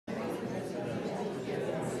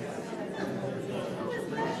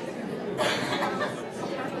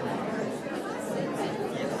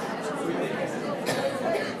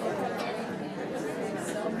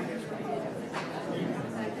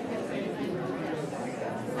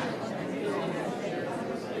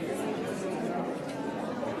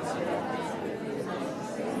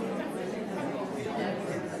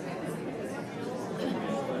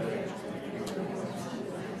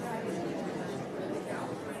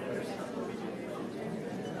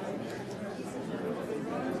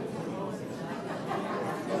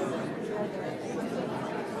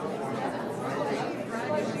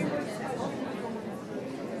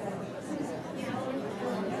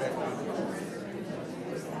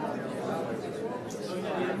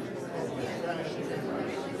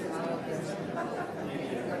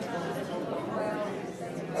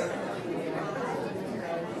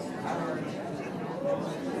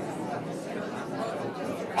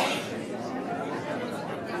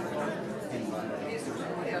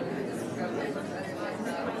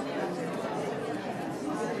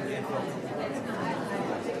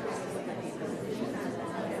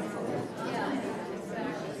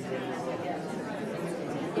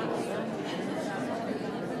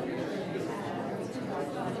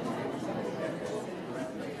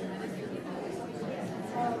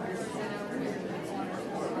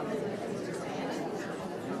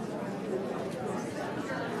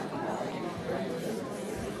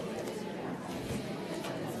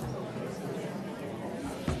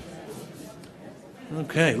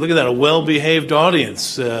Okay, look at that, a well-behaved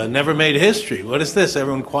audience. Never made history. What is this?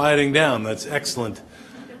 Everyone quieting down. That's excellent.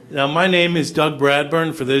 Now, my name is Doug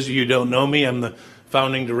Bradburn. For those of you who don't know me, I'm the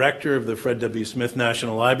founding director of the Fred W. Smith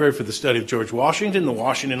National Library for the Study of George Washington, the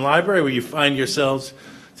Washington Library, where you find yourselves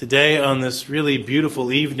today on this really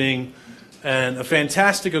beautiful evening and a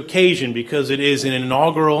fantastic occasion because it is an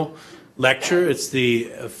inaugural lecture. It's the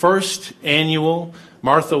first annual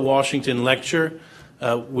Martha Washington Lecture,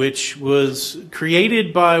 which was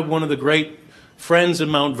created by one of the great friends of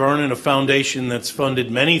Mount Vernon, a foundation that's funded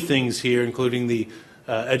many things here, including the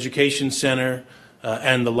Education Center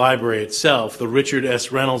and the library itself, the Richard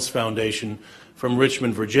S. Reynolds Foundation from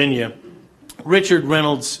Richmond, Virginia. Richard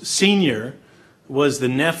Reynolds Sr. was the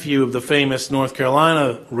nephew of the famous North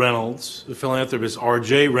Carolina Reynolds, the philanthropist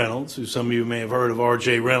R.J. Reynolds, who some of you may have heard of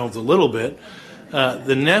R.J. Reynolds a little bit.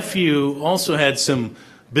 The nephew also had some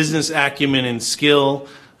business acumen and skill.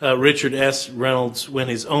 Richard S. Reynolds went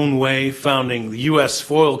his own way, founding the U.S.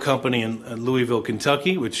 Foil Company in Louisville,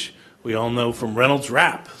 Kentucky, which we all know from Reynolds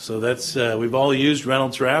Wrap. So that's we've all used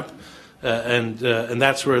Reynolds Wrap, and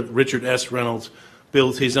that's where Richard S. Reynolds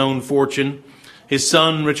built his own fortune. His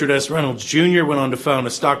son, Richard S. Reynolds Jr., went on to found a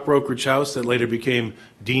stock brokerage house that later became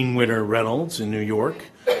Dean Witter Reynolds in New York.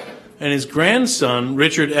 And his grandson,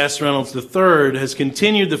 Richard S. Reynolds III, has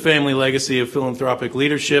continued the family legacy of philanthropic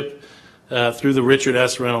leadership through the Richard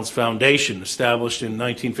S. Reynolds Foundation, established in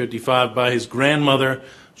 1955 by his grandmother,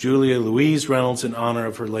 Julia Louise Reynolds, in honor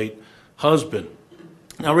of her late husband.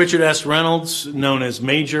 Now, Richard S. Reynolds, known as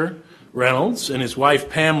Major Reynolds, and his wife,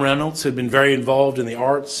 Pam Reynolds, had been very involved in the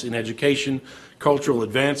arts, in education, cultural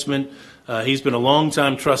advancement. He's been a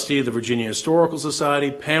longtime trustee of the Virginia Historical Society.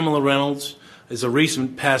 Pamela Reynolds is a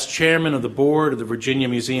recent past chairman of the board of the Virginia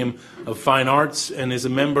Museum of Fine Arts and is a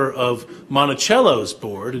member of Monticello's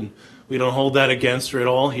board. And we don't hold that against her at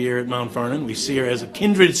all here at Mount Vernon. We see her as a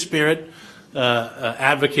kindred spirit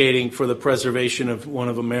advocating for the preservation of one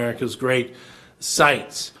of America's great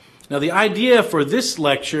sites. Now, the idea for this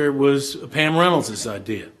lecture was Pam Reynolds'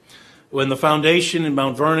 idea. When the foundation in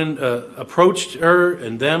Mount Vernon approached her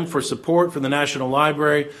and them for support for the National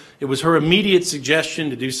Library, it was her immediate suggestion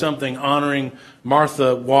to do something honoring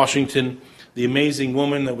Martha Washington, the amazing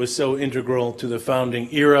woman that was so integral to the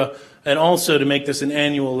founding era, and also to make this an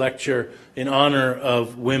annual lecture in honor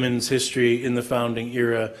of women's history in the founding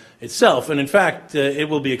era itself. And in fact, it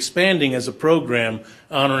will be expanding as a program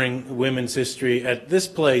honoring women's history at this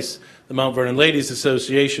place, the Mount Vernon Ladies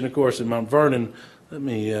Association, of course, in Mount Vernon. Let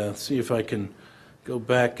me see if I can go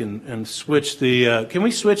back and switch the, can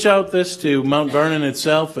we switch out this to Mount Vernon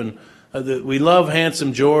itself? And we love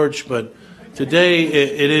Handsome George, but today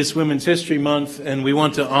it is Women's History Month, and we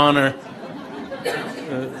want to honor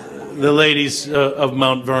the ladies of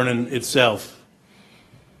Mount Vernon itself.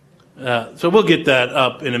 So we'll get that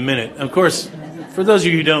up in a minute. Of course, for those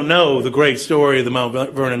of you who don't know the great story of the Mount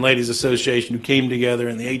Vernon Ladies Association, who came together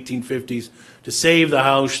in the 1850s to save the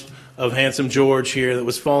house of Handsome George here that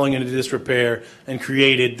was falling into disrepair, and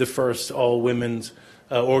created the first all-women's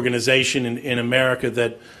organization in America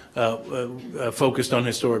that focused on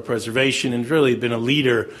historic preservation and really been a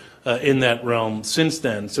leader in that realm since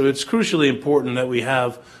then. So it's crucially important that we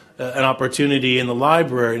have an opportunity in the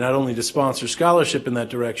library not only to sponsor scholarship in that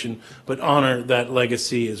direction, but honor that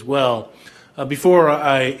legacy as well. Before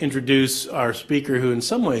I introduce our speaker, who in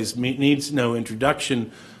some ways needs no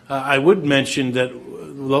introduction, I would mention that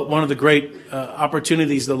one of the great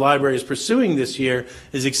opportunities the library is pursuing this year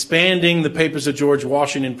is expanding the Papers of George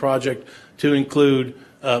Washington project to include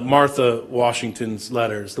Martha Washington's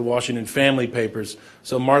letters, the Washington family papers.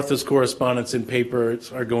 So Martha's correspondence and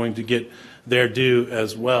papers are going to get their due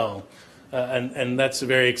as well. And that's a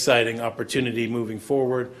very exciting opportunity moving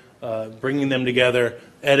forward, bringing them together,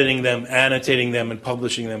 editing them, annotating them, and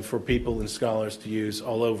publishing them for people and scholars to use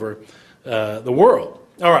all over the world.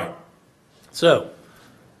 All right. So,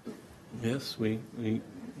 yes,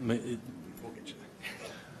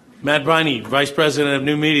 Matt Briney, Vice President of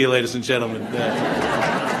New Media, ladies and gentlemen.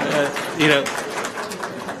 You know,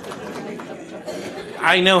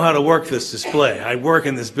 I know how to work this display. I work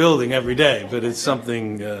in this building every day, but it's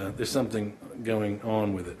something, there's something going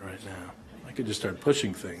on with it right now. I could just start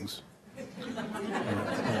pushing things.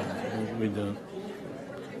 We don't.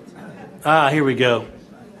 Ah, here we go.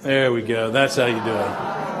 There we go. That's how you do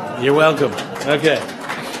it. You're welcome. Okay.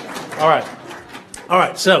 All right. All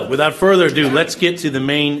right. So without further ado, let's get to the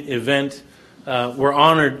main event. We're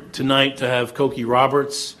honored tonight to have Cokie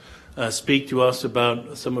Roberts speak to us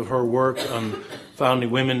about some of her work on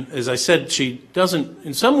founding women. As I said, she doesn't,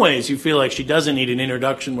 in some ways, you feel like she doesn't need an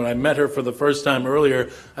introduction. When I met her for the first time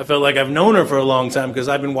earlier, I felt like I've known her for a long time because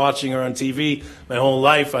I've been watching her on TV my whole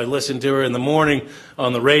life. I listen to her in the morning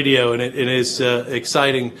on the radio, and it is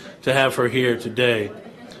exciting to have her here today.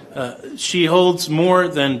 She holds more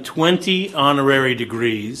than 20 honorary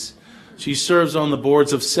degrees. She serves on the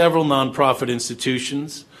boards of several nonprofit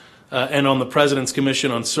institutions and on the President's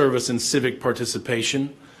Commission on Service and Civic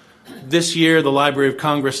Participation. This year, the Library of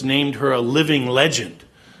Congress named her a living legend,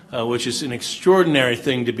 which is an extraordinary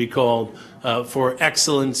thing to be called for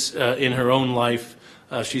excellence in her own life.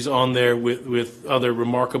 She's on there with other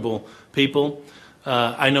remarkable people.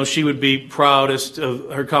 I know she would be proudest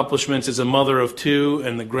of her accomplishments as a mother of 2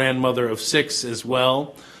 and the grandmother of 6 as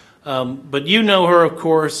well. But you know her, of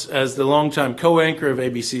course, as the longtime co-anchor of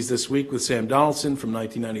ABC's This Week with Sam Donaldson from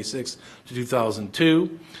 1996 to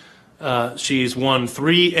 2002. She's won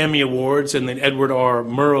 3 Emmy Awards and the Edward R.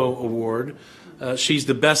 Murrow Award. She's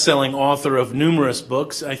the best-selling author of numerous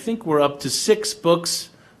books. I think we're up to 6 books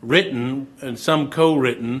written and some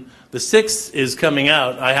co-written. The 6th is coming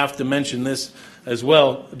out. I have to mention this as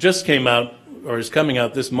well. Just came out, or is coming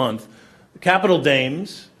out this month. Capital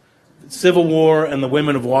Dames, Civil War and the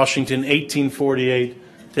Women of Washington, 1848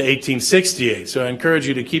 to 1868. So I encourage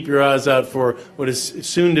you to keep your eyes out for what is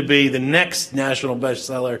soon to be the next national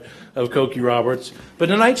bestseller of Cokie Roberts. But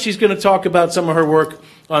tonight she's going to talk about some of her work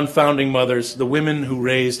on founding mothers, the women who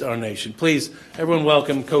raised our nation. Please, everyone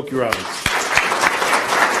welcome Cokie Roberts.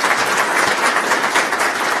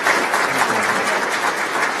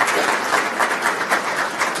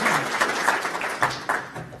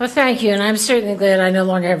 Well, thank you, and I'm certainly glad I no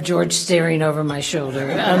longer have George staring over my shoulder.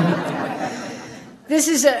 This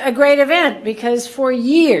is a great event because for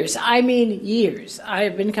years, I mean years, I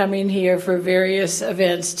have been coming here for various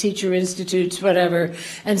events, teacher institutes, whatever,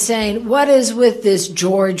 and saying, what is with this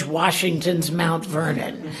George Washington's Mount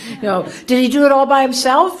Vernon? You know, did he do it all by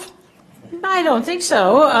himself? I don't think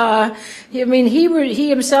so. I mean, he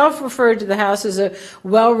himself referred to the house as a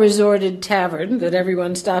well-resorted tavern that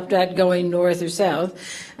everyone stopped at going north or south.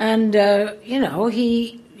 And, you know,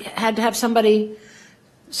 he had to have somebody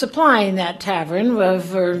supplying that tavern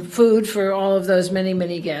for food for all of those many,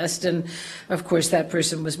 many guests. And, of course, that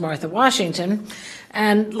person was Martha Washington.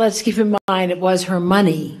 And let's keep in mind it was her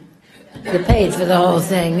money that paid for the whole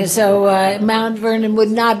thing. So Mount Vernon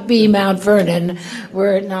would not be Mount Vernon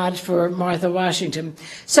were it not for Martha Washington.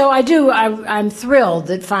 So I'm thrilled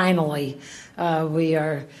that finally we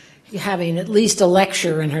are having at least a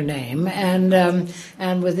lecture in her name, and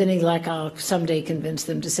with any luck, I'll someday convince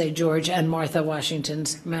them to say George and Martha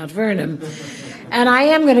Washington's Mount Vernon. And I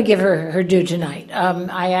am going to give her due tonight.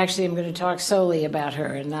 I actually am going to talk solely about her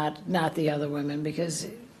and not the other women because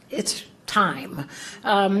it's time.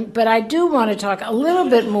 But I do want to talk a little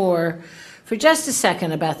bit more for just a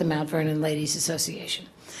second about the Mount Vernon Ladies Association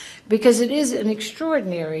because it is an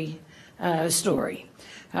extraordinary story.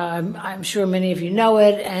 I'm sure many of you know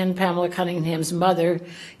it, and Pamela Cunningham's mother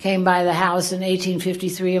came by the house in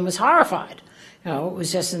 1853 and was horrified. You know, it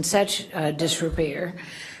was just in such disrepair.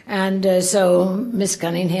 And so Miss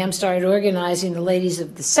Cunningham started organizing the ladies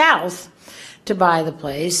of the South to buy the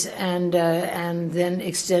place, and then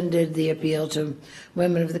extended the appeal to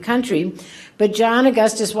women of the country. But John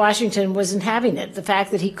Augustus Washington wasn't having it. The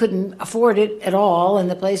fact that he couldn't afford it at all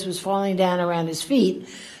and the place was falling down around his feet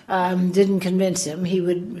didn't convince him. He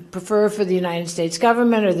would prefer for the United States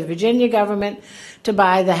government or the Virginia government to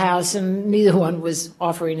buy the house, and neither one was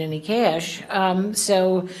offering any cash.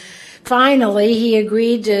 So finally, he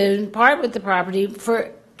agreed to part with the property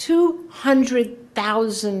for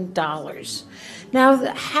 $200,000.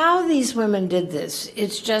 Now, how these women did this,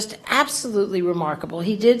 it's just absolutely remarkable.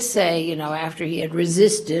 He did say, you know, after he had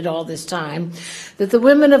resisted all this time, that the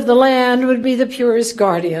women of the land would be the purest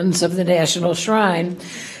guardians of the national shrine.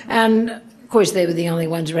 And, of course, they were the only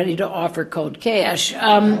ones ready to offer cold cash.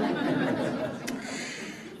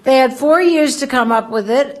 They had 4 years to come up with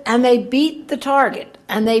it, and they beat the target.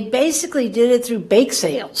 And they basically did it through bake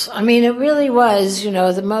sales. I mean, it really was, you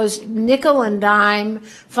know, the most nickel and dime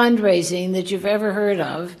fundraising that you've ever heard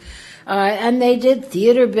of. And they did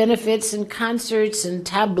theater benefits and concerts and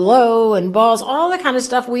tableau and balls, all the kind of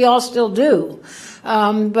stuff we all still do.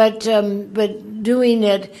 But doing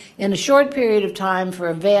it in a short period of time for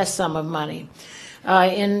a vast sum of money.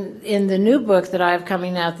 In the new book that I have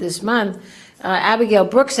coming out this month, Abigail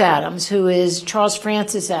Brooks Adams, who is Charles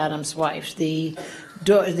Francis Adams' wife, the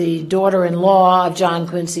daughter-in-law of John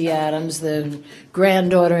Quincy Adams, the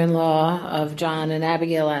granddaughter-in-law of John and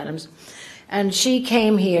Abigail Adams. And she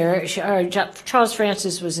came here. Charles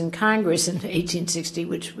Francis was in Congress in 1860,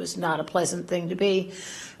 which was not a pleasant thing to be.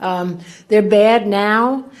 They're bad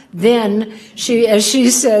now. Then, as she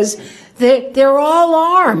says, they're all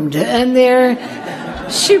armed,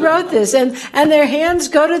 and she wrote this, and their hands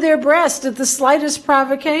go to their breast at the slightest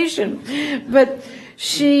provocation. But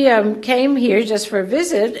she came here just for a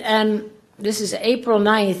visit, and this is April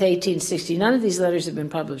 9th, 1860. None of these letters have been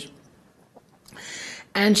published.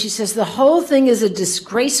 And she says, the whole thing is a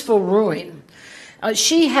disgraceful ruin.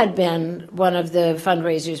 She had been one of the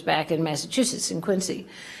fundraisers back in Massachusetts, in Quincy,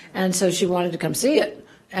 and so she wanted to come see it.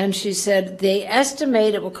 And she said, they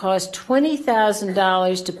estimate it will cost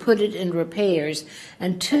 $20,000 to put it in repairs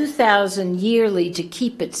and $2,000 yearly to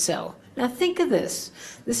keep it so. Now think of this.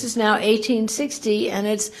 This is now 1860, and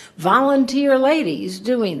it's volunteer ladies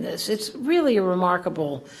doing this. It's really a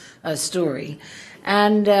remarkable story.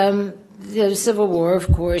 And the Civil War,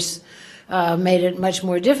 of course, made it much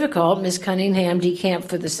more difficult. Miss Cunningham decamped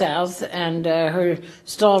for the South, and her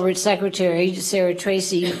stalwart secretary, Sarah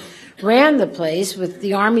Tracy, ran the place with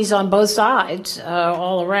the armies on both sides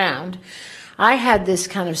all around. I had this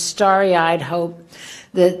kind of starry-eyed hope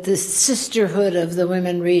that the sisterhood of the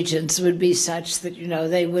women regents would be such that,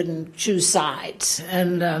 they wouldn't choose sides.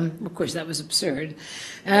 And, of course, that was absurd.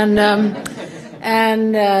 And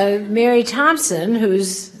Mary Thompson,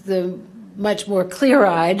 who's the much more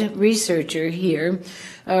clear-eyed researcher here,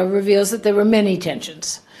 reveals that there were many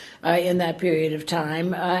tensions in that period of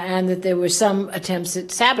time, and that there were some attempts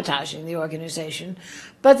at sabotaging the organization,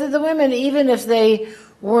 but that the women, even if they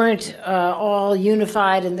weren't all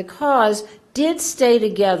unified in the cause, did stay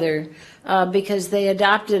together because they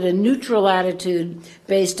adopted a neutral attitude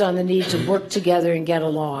based on the need to work together and get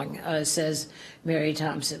along, says Mary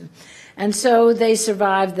Thompson. And so they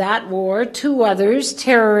survived that war, two others,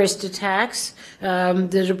 terrorist attacks,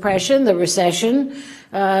 the Depression, the Recession,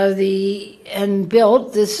 and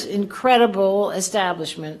built this incredible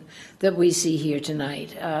establishment that we see here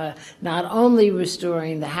tonight, not only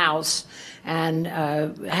restoring the house and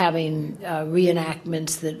having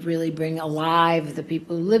reenactments that really bring alive the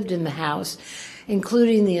people who lived in the house,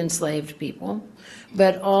 including the enslaved people,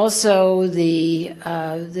 but also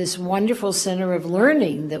this wonderful center of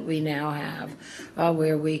learning that we now have,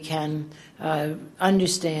 where we can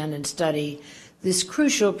understand and study this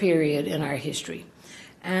crucial period in our history.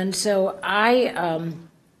 And so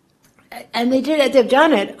and they've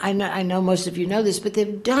done it, I know most of you know this, but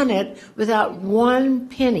they've done it without one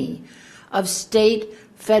penny of state,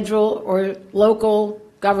 federal, or local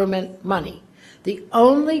government money. The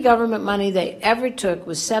only government money they ever took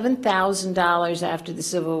was $7,000 after the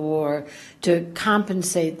Civil War to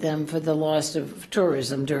compensate them for the loss of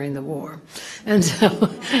tourism during the war, and so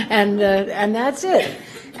and that's it.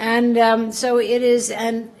 And so it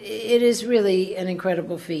is really an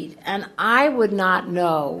incredible feat. And I would not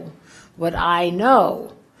know what I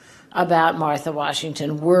know about Martha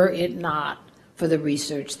Washington were it not for the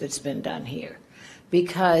research that's been done here,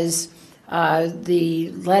 because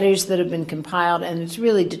the letters that have been compiled, and it's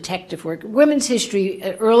really detective work. Women's history,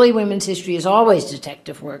 early women's history, is always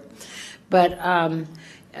detective work, but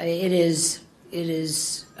it is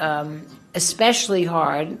especially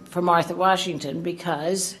hard for Martha Washington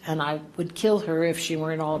because, and I would kill her if she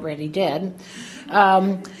weren't already dead,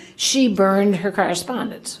 she burned her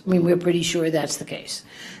correspondence. I mean, we're pretty sure that's the case.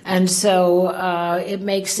 And so it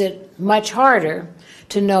makes it much harder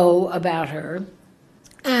to know about her.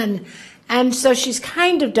 And so she's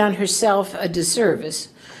kind of done herself a disservice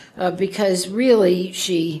because really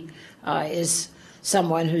she is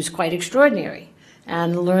someone who's quite extraordinary.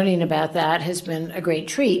 And learning about that has been a great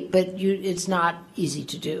treat, but it's not easy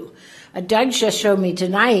to do. Doug just showed me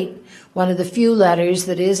tonight one of the few letters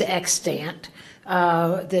that is extant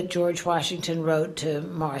that George Washington wrote to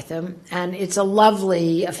Martha. And it's a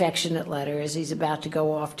lovely, affectionate letter as he's about to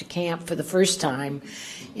go off to camp for the first time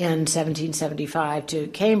in 1775 to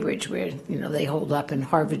Cambridge, where they hold up in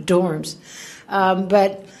Harvard dorms.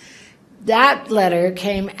 But that letter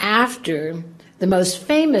came after the most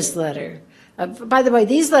famous letter. By the way,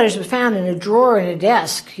 these letters were found in a drawer in a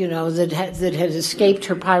desk, that had escaped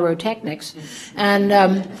her pyrotechnics,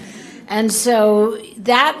 and so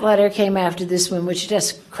that letter came after this one, which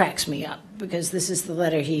just cracks me up because this is the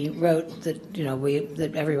letter he wrote that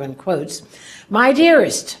that everyone quotes. My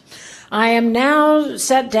dearest, I am now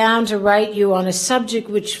set down to write you on a subject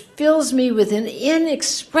which fills me with an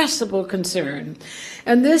inexpressible concern,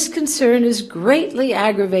 and this concern is greatly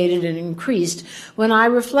aggravated and increased when I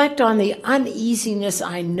reflect on the uneasiness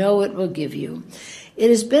I know it will give you. It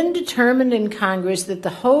has been determined in Congress that the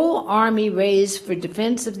whole army raised for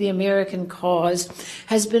defense of the American cause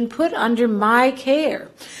has been put under my care,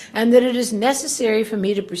 and that it is necessary for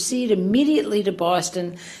me to proceed immediately to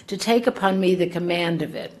Boston to take upon me the command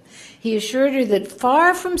of it. He assured her that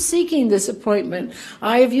far from seeking this appointment,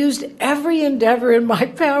 I have used every endeavor in my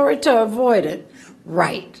power to avoid it.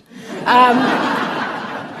 Right.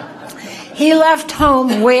 He left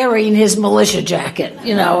home wearing his militia jacket.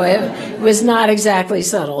 You know, it was not exactly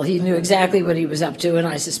subtle. He knew exactly what he was up to, and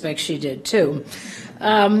I suspect she did too.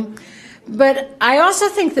 But I also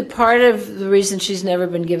think that part of the reason she's never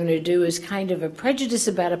been given her due is kind of a prejudice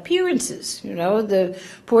about appearances. You know, the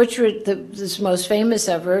portrait that's most famous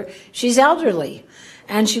of her, she's elderly,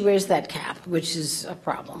 and she wears that cap, which is a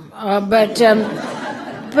problem.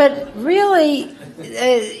 But really,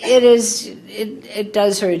 it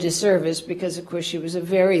does her a disservice because, of course, she was a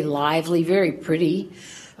very lively, very pretty,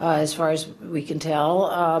 as far as we can tell,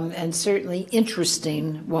 and certainly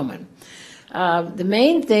interesting woman. The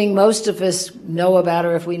main thing most of us know about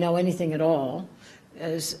her, if we know anything at all,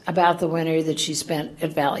 is about the winter that she spent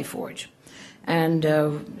at Valley Forge. And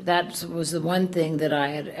that was the one thing that I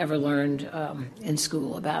had ever learned in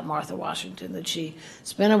school about Martha Washington, that she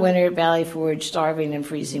spent a winter at Valley Forge starving and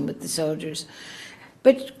freezing with the soldiers.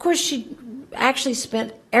 But, of course, she actually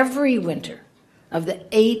spent every winter of the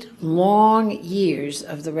 8 long years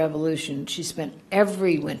of the Revolution. She spent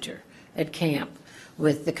every winter at camp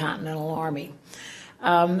with the Continental Army.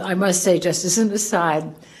 I must say, just as an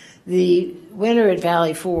aside, the winter at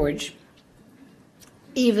Valley Forge,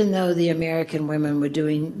 even though the American women were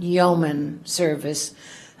doing yeoman service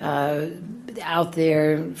out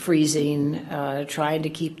there freezing, trying to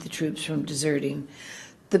keep the troops from deserting,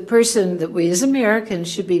 the person that we as Americans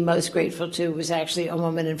should be most grateful to was actually a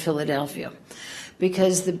woman in Philadelphia,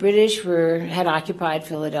 because the British had occupied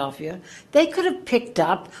Philadelphia. They could have picked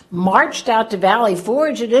up, marched out to Valley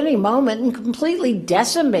Forge at any moment and completely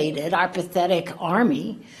decimated our pathetic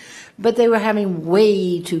army, but they were having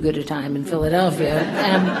way too good a time in Philadelphia.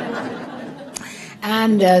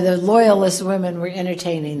 And the loyalist women were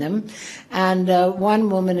entertaining them. And one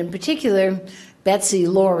woman in particular, Betsy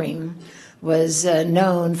Loring, was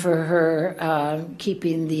known for her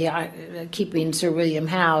keeping Sir William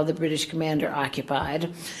Howe, the British commander,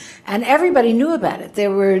 occupied. And everybody knew about it. There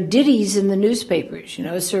were ditties in the newspapers, you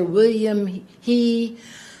know, Sir William, he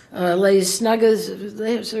lays snug as a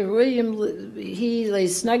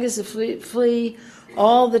flea,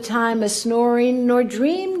 all the time a snoring, nor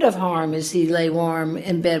dreamed of harm as he lay warm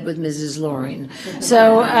in bed with Mrs. Loring.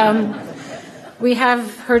 So we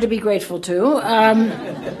have her to be grateful to.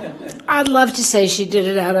 I'd love to say she did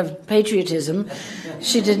it out of patriotism.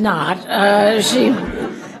 She did not. She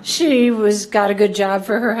got a good job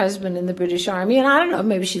for her husband in the British Army, and I don't know,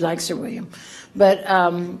 maybe she likes Sir William. But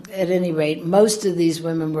at any rate, most of these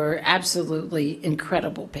women were absolutely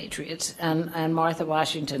incredible patriots, and Martha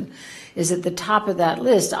Washington is at the top of that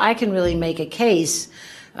list. I can really make a case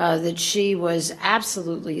that she was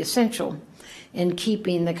absolutely essential in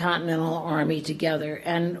keeping the Continental Army together,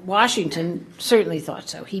 and Washington certainly thought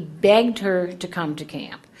so. He begged her to come to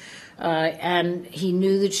camp, and he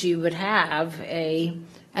knew that she would have an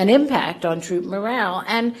impact on troop morale,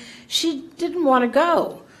 and she didn't want to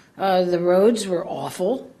go. The roads were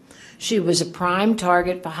awful. She was a prime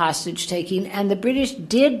target for hostage-taking, and the British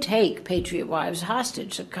did take Patriot wives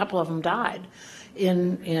hostage. A couple of them died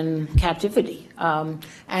in captivity.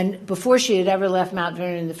 And before she had ever left Mount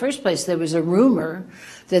Vernon in the first place, there was a rumor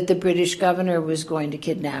that the British governor was going to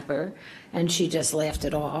kidnap her, and she just laughed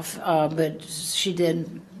it off. But she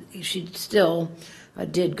still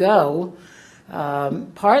did go,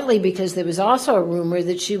 partly because there was also a rumor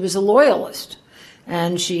that she was a loyalist,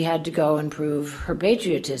 and she had to go and prove her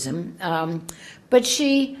patriotism. But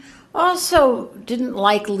she also didn't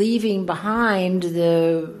like leaving behind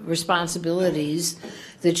the responsibilities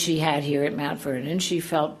that she had here at Mount Vernon. She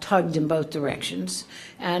felt tugged in both directions,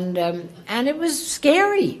 and it was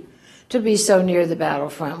scary to be so near the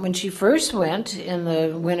battlefront. When she first went in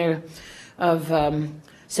the winter of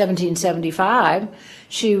 1775,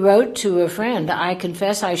 she wrote to a friend, "I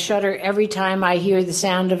confess I shudder every time I hear the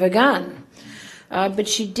sound of a gun." But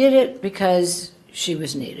she did it because she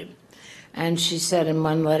was needed. And she said in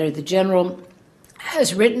one letter, "The general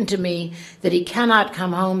has written to me that he cannot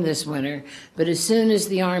come home this winter, but as soon as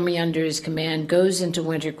the army under his command goes into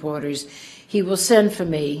winter quarters, he will send for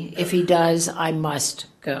me. If he does, I must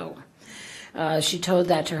go." She told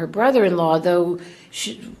that to her brother-in-law, though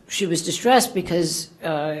she was distressed because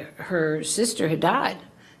her sister had died,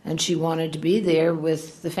 and she wanted to be there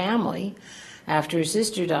with the family. after her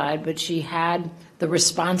sister died, but she had the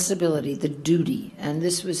responsibility, the duty, and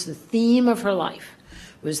this was the theme of her life,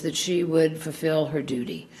 was that she would fulfill her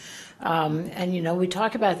duty. And, you know, we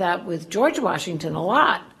talk about that with George Washington a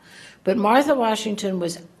lot, but Martha Washington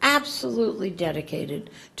was absolutely dedicated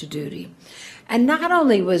to duty. And not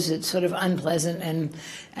only was it sort of unpleasant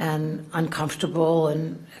and uncomfortable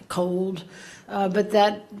and cold, but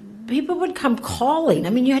that people would come calling. I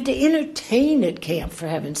mean, you had to entertain at camp, for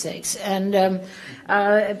heaven's sakes. And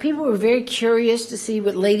people were very curious to see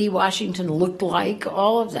what Lady Washington looked like,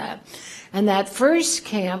 all of that. And that first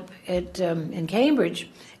camp in Cambridge,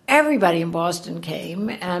 everybody in Boston came.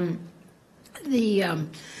 And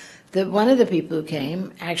one of the people who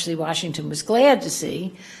came, actually Washington was glad to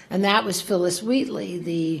see, and that was Phyllis Wheatley,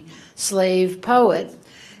 the slave poet.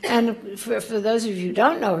 And for those of you who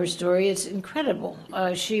don't know her story, it's incredible.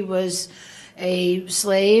 She was a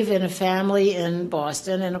slave in a family in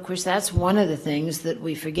Boston, and of course that's one of the things that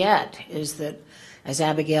we forget, is that, as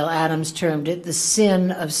Abigail Adams termed it, the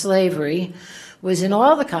sin of slavery was in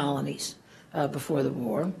all the colonies before the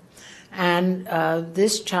war. And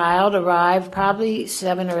this child arrived probably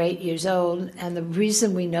 7 or 8 years old, and the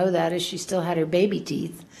reason we know that is she still had her baby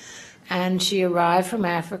teeth. And she arrived from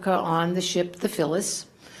Africa on the ship the Phyllis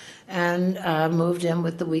and moved in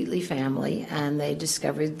with the Wheatley family, and they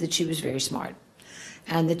discovered that she was very smart.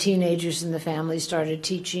 And the teenagers in the family started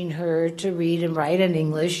teaching her to read and write in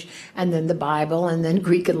English, and then the Bible, and then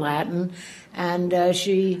Greek and Latin. And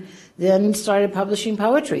she then started publishing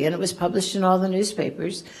poetry, and it was published in all the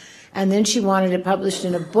newspapers. And then she wanted it published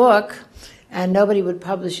in a book, and nobody would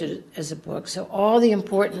publish it as a book. So all the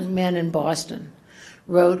important men in Boston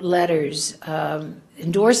wrote letters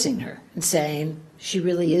endorsing her and saying she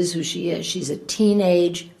really is who she is. She's a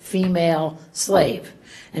teenage female slave,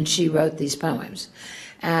 and she wrote these poems.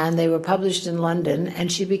 And they were published in London,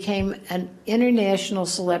 and she became an international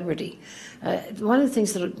celebrity. One of the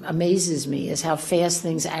things that amazes me is how fast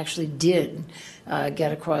things actually did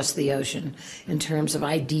get across the ocean in terms of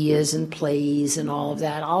ideas and plays and all of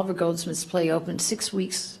that. Oliver Goldsmith's play opened 6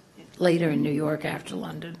 weeks later in New York after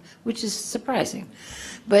London, which is surprising.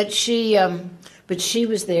 But she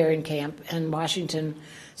was there in camp, and Washington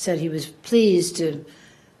said he was pleased to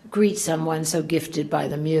greet someone so gifted by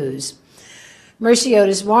the muse. Mercy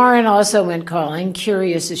Otis Warren also went calling,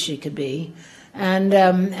 curious as she could be. And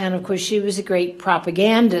of course, she was a great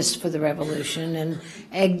propagandist for the Revolution, and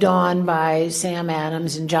egged on by Sam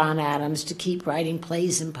Adams and John Adams to keep writing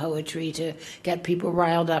plays and poetry to get people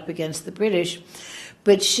riled up against the British.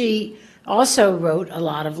 But she also wrote a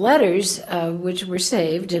lot of letters, which were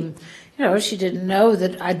saved, and you know, she didn't know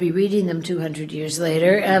that I'd be reading them 200 years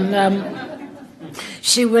later. And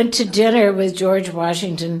she went to dinner with George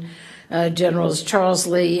Washington, Generals Charles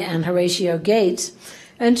Lee and Horatio Gates.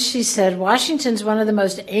 And she said, Washington's one of the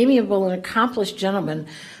most amiable and accomplished gentlemen,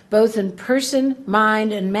 both in person,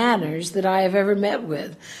 mind, and manners that I have ever met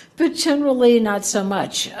with. But generally, not so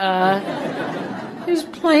much. He was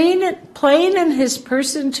plain in his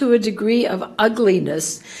person to a degree of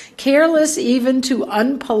ugliness, careless even to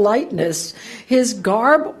unpoliteness, his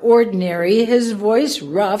garb ordinary, his voice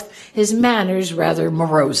rough, his manners rather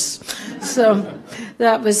morose. So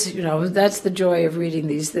that was, you know, that's the joy of reading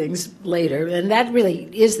these things later. And that really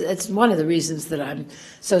is, that's one of the reasons that I'm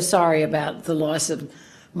so sorry about the loss of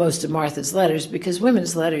most of Martha's letters, because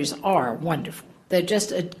women's letters are wonderful. They're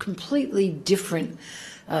just a completely different,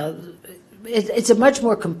 it's a much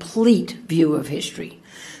more complete view of history,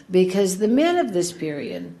 because the men of this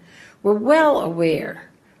period were well aware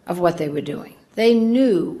of what they were doing. They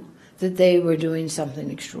knew that they were doing something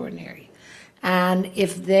extraordinary. And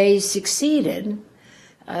if they succeeded,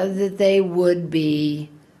 that they would be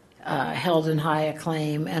held in high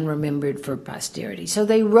acclaim and remembered for posterity. So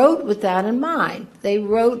they wrote with that in mind. They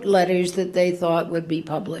wrote letters that they thought would be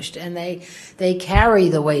published, and they carry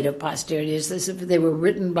the weight of posterity as if they were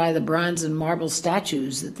written by the bronze and marble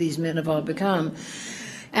statues that these men have all become.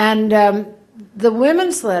 And the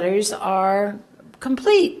women's letters are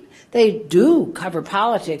complete. They do cover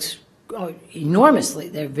politics enormously.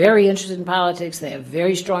 They're very interested in politics. They have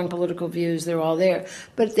very strong political views. They're all there.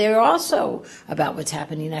 But they're also about what's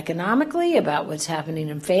happening economically, about what's happening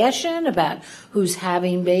in fashion, about who's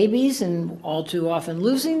having babies and all too often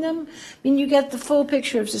losing them. I mean, you get the full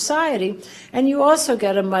picture of society, and you also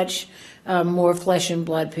get a much more flesh and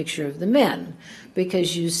blood picture of the men,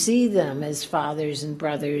 because you see them as fathers and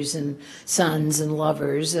brothers and sons and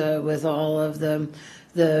lovers with all of the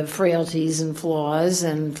frailties and flaws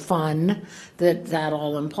and fun that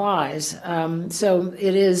all implies. So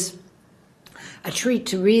it is a treat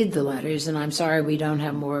to read the letters, and I'm sorry we don't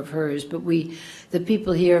have more of hers, but the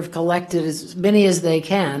people here have collected as many as they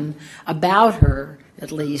can about her,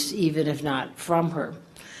 at least, even if not from her.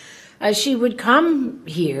 She would come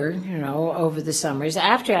here, over the summers.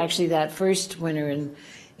 After actually that first winter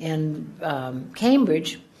in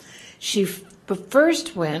Cambridge, she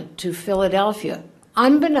first went to Philadelphia,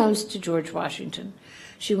 unbeknownst to George Washington.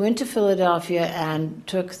 She went to Philadelphia and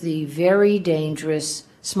took the very dangerous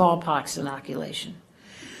smallpox inoculation,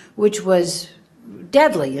 which was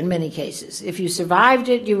deadly in many cases. If you survived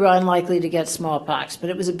it, you were unlikely to get smallpox, but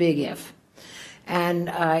it was a big if. And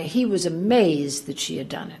he was amazed that she had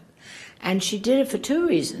done it. And she did it for two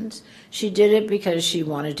reasons. She did it because she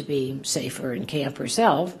wanted to be safer in camp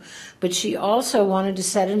herself, but she also wanted to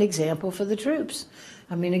set an example for the troops.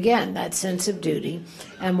 I mean, again, that sense of duty.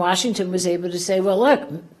 And Washington was able to say, well, look,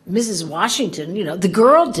 Mrs. Washington, the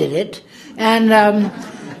girl did it. And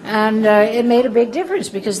it made a big difference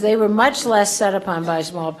because they were much less set upon by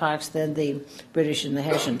smallpox than the British and the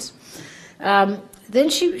Hessians. Then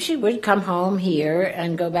she would come home here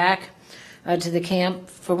and go back to the camp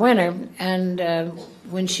for winter. And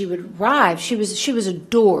when she would arrive, she was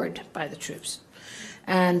adored by the troops.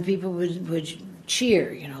 And people would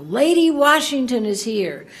cheer, Lady Washington is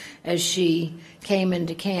here, as she came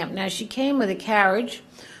into camp. Now, she came with a carriage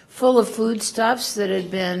full of foodstuffs that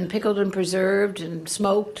had been pickled and preserved and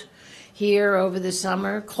smoked here over the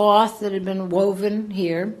summer, cloth that had been woven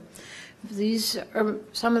here. These are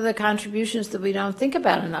some of the contributions that we don't think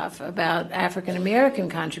about enough, about African American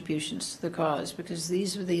contributions to the cause, because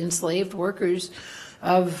these were the enslaved workers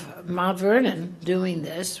of Mount Vernon doing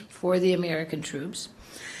this for the American troops.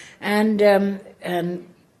 And at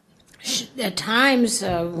times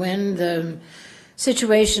when the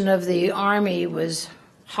situation of the Army was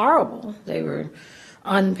horrible, they were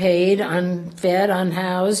unpaid, unfed,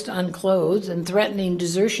 unhoused, unclothed, and threatening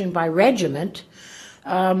desertion by regiment,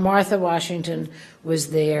 Martha Washington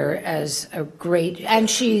was there as a great, and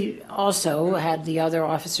she also had the other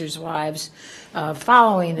officers' wives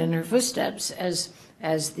following in her footsteps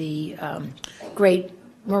as the great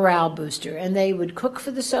morale booster. And they would cook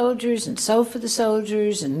for the soldiers and sew for the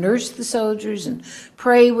soldiers and nurse the soldiers and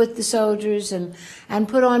pray with the soldiers and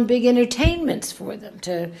put on big entertainments for them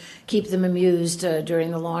to keep them amused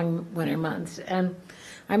during the long winter months. And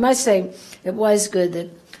I must say it was good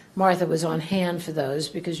that Martha was on hand for those,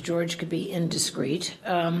 because George could be indiscreet.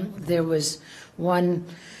 There was one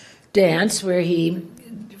dance where he,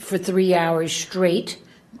 for 3 hours straight,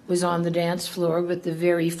 was on the dance floor with the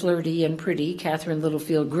very flirty and pretty Catherine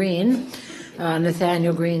Littlefield Green,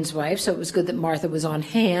 Nathaniel Green's wife, so it was good that Martha was on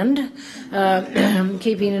hand,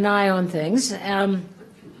 keeping an eye on things.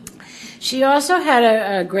 She also had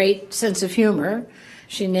a great sense of humor.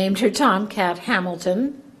 She named her tomcat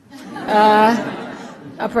Hamilton,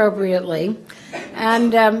 appropriately.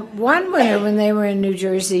 And one winter when they were in New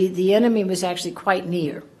Jersey, the enemy was actually quite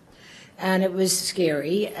near. And it was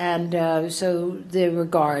scary, and so there were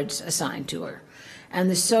guards assigned to her.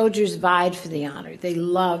 And the soldiers vied for the honor. They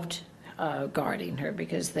loved guarding her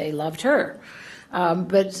because they loved her.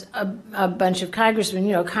 But a bunch of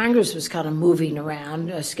congressmen, Congress was kind of moving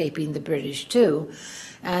around, escaping the British too.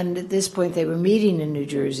 And at this point they were meeting in New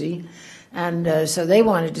Jersey, and so they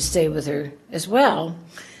wanted to stay with her as well.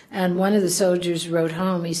 And one of the soldiers wrote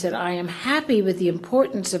home, he said, "I am happy with the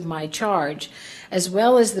importance of my charge, as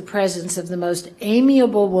well as the presence of the most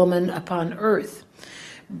amiable woman upon earth."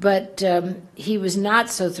 But he was not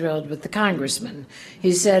so thrilled with the congressman.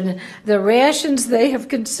 He said, "The rations they have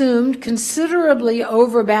consumed considerably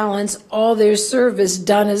overbalance all their service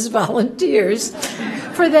done as volunteers,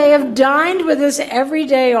 for they have dined with us every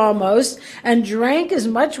day almost, and drank as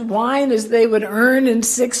much wine as they would earn in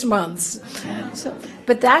 6 months."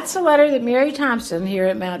 But that's a letter that Mary Thompson here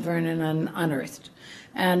at Mount Vernon unearthed.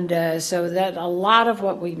 And so that a lot of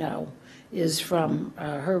what we know is from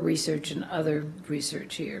her research and other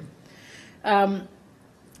research here.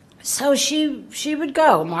 So she would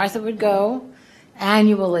go, Martha would go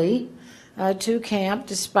annually to camp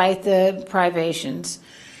despite the privations.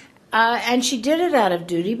 And she did it out of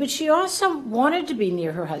duty, but she also wanted to be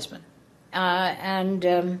near her husband.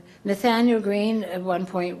 And Nathaniel Green at one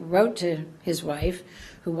point wrote to his wife,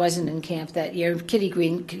 who wasn't in camp that year. Kitty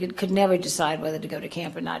Green could never decide whether to go to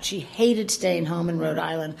camp or not. She hated staying home in Rhode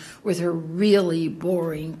Island with her really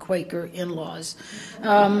boring Quaker in-laws.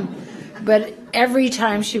 But every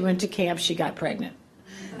time she went to camp, she got pregnant.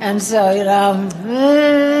 And so,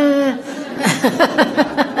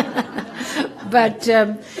 But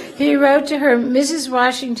he wrote to her, "Mrs.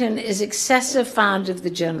 Washington is excessive fond of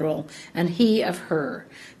the general, and he of her.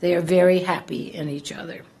 They are very happy in each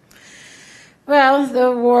other." Well,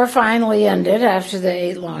 the war finally ended after the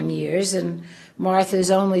 8 long years, and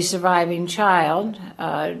Martha's only surviving child,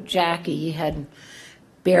 Jackie, had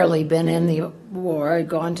barely been in the war, had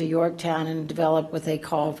gone to Yorktown and developed what they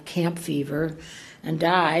call camp fever and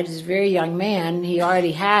died. As a very young man, he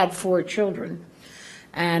already had 4 children.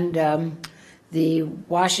 And the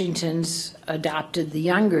Washingtons adopted the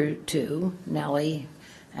younger 2, Nellie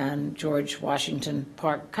and George Washington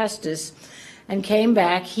Parke Custis, and came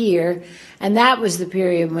back here. And that was the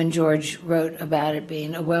period when George wrote about it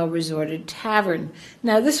being a well-resorted tavern.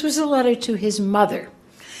 Now, this was a letter to his mother.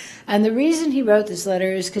 And the reason he wrote this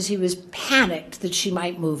letter is because he was panicked that she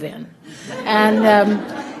might move in.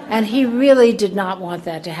 And he really did not want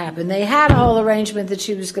that to happen. They had a whole arrangement that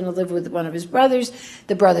she was going to live with one of his brothers.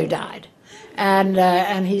 The brother died. And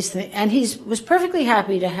he was perfectly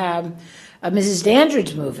happy to have Mrs.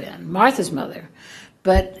 Dandridge move in, Martha's mother.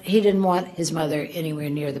 But he didn't want his mother anywhere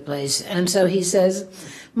near the place. And so he says,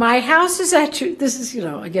 my house is at your, this is,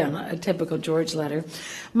 again, a typical George letter.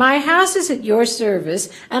 My house is at your service,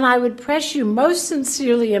 and I would press you most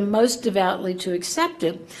sincerely and most devoutly to accept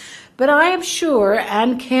it. But I am sure,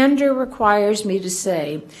 and candor requires me to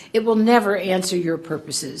say, it will never answer your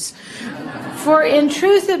purposes. For in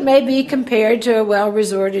truth it may be compared to a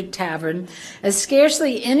well-resorted tavern, as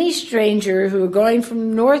scarcely any stranger who are going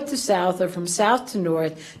from north to south or from south to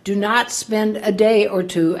north do not spend a day or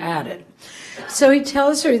 2 at it. So he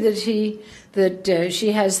tells her that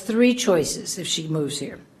she has 3 choices if she moves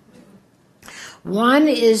here. One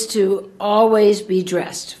is to always be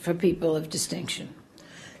dressed for people of distinction.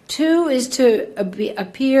 2 is to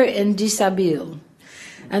appear in dishabille.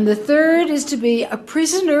 And the 3rd is to be a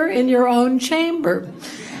prisoner in your own chamber.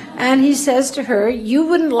 And he says to her, you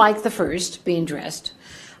wouldn't like the first, being dressed.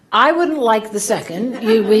 I wouldn't like the second,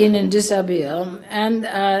 you being in dishabille. And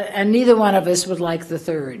neither one of us would like the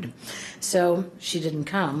 3rd. So she didn't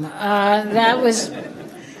come. That was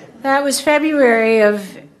February of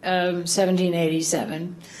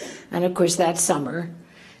 1787. And of course, that summer,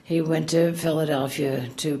 he went to Philadelphia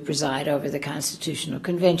to preside over the Constitutional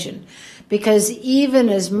Convention, because even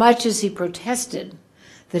as much as he protested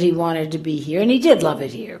that he wanted to be here, and he did love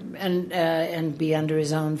it here, and be under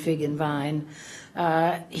his own fig and vine,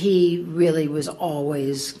 he really was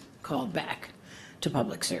always called back to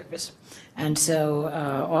public service. And so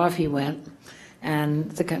off he went,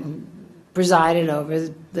 and presided over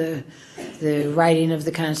the writing of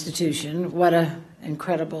the Constitution. What a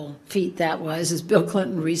incredible feat that was. As Bill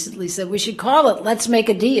Clinton recently said, we should call it Let's Make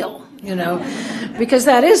a Deal, because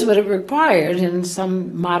that is what it required, and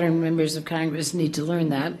some modern members of Congress need to learn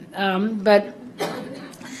that. But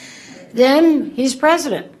then he's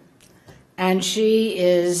president, and she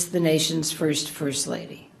is the nation's first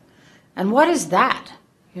lady. And what is that,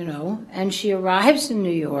 And she arrives in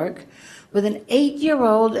New York with an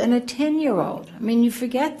 8-year-old and a 10-year-old. I mean, you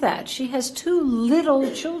forget that. She has 2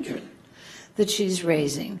 little children that she's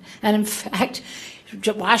raising. And in fact,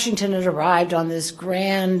 Washington had arrived on this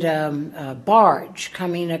grand barge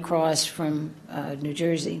coming across from New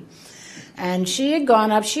Jersey. And she had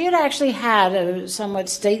gone up, she had actually had a somewhat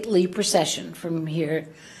stately procession from here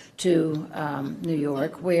to New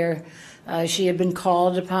York, where she had been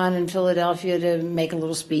called upon in Philadelphia to make a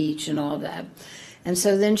little speech and all that. And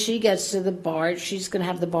so then she gets to the barge. She's going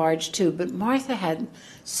to have the barge too. But Martha had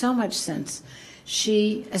so much sense.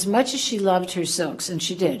 She, as much as she loved her silks, and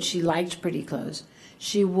she did, she liked pretty clothes,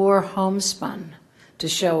 she wore homespun to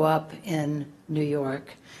show up in New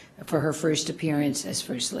York for her first appearance as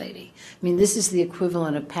First Lady. I mean, this is the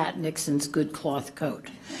equivalent of Pat Nixon's good cloth coat.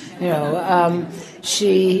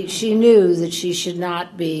 She knew that she should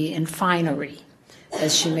not be in finery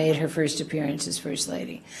as she made her first appearance as First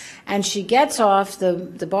Lady. And she gets off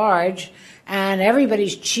the barge, and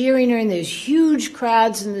everybody's cheering her, and there's huge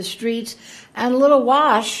crowds in the streets. And little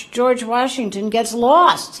George Washington, gets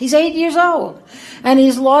lost. He's 8 years old, and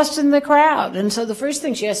he's lost in the crowd. And so the first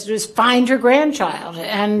thing she has to do is find her grandchild,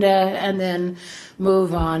 and then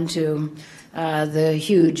move on to the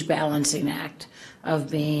huge balancing act of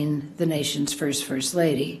being the nation's first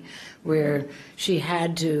lady, where she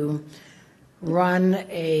had to run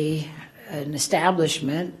an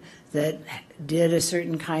establishment that did a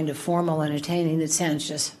certain kind of formal entertaining that sounds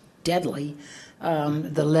just deadly,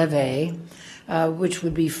 the levee, which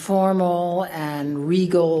would be formal and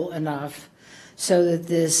regal enough so that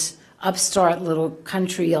this upstart little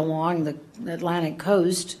country along the Atlantic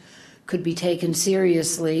coast could be taken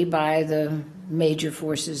seriously by the major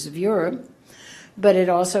forces of Europe. But it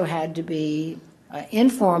also had to be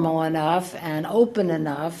informal enough and open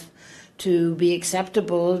enough to be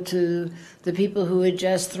acceptable to the people who had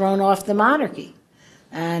just thrown off the monarchy.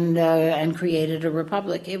 and created a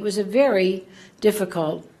republic. It was a very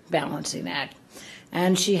difficult balancing act.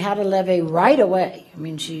 And she had a levee right away. I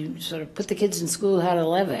mean, she sort of put the kids in school, had a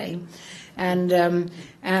levee. And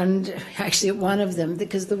actually at one of them,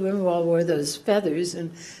 because the women all wore those feathers,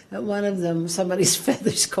 and at one of them, somebody's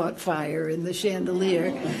feathers caught fire in the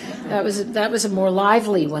chandelier. That was a more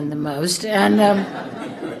lively one than most. And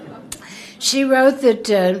she wrote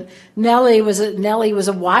that Nellie was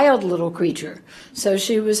a wild little creature, so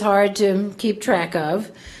she was hard to keep track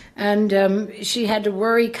of. And she had to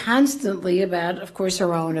worry constantly about, of course,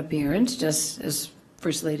 her own appearance, just as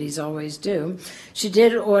First Ladies always do. She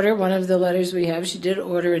did order, one of the letters we have, she did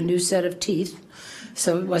order a new set of teeth.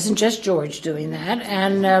 So it wasn't just George doing that.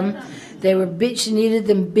 And they were big, she needed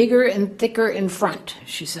them bigger and thicker in front,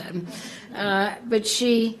 she said. But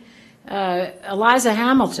she, Eliza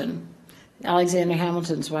Hamilton, Alexander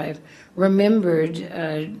Hamilton's wife,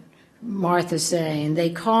 remembered Martha saying, "They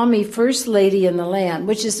call me First Lady in the land,"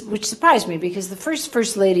 which surprised me, because the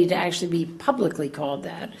first lady to actually be publicly called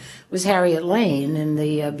that was Harriet Lane in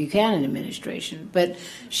the Buchanan administration. But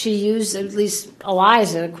she used, at least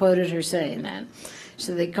Eliza quoted her saying that.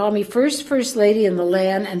 So they call me First Lady in the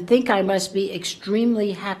land and think I must be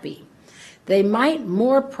extremely happy. They might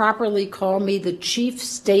more properly call me the Chief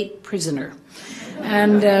State Prisoner.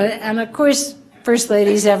 And of course, First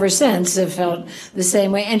Ladies ever since have felt the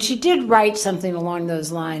same way. And she did write something along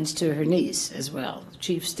those lines to her niece as well,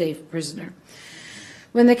 Chief State Prisoner.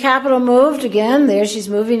 When the capital moved again, there she's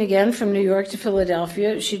moving again from New York to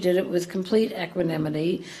Philadelphia, she did it with complete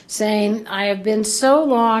equanimity, saying, "I have been so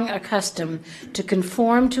long accustomed to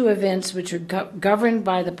conform to events which are governed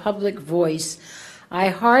by the public voice, I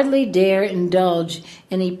hardly dare indulge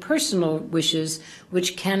any personal wishes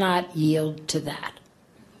which cannot yield to that."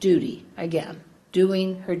 Duty, again,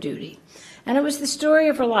 doing her duty. And it was the story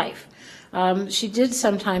of her life. She did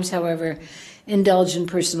sometimes, however, indulge in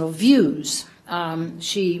personal views.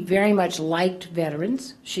 She very much liked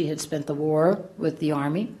veterans. She had spent the war with the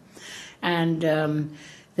Army. And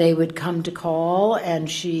they would come to call, and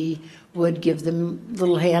she would give them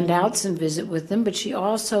little handouts and visit with them. But she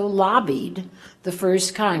also lobbied the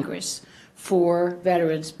first Congress for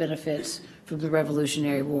veterans' benefits from the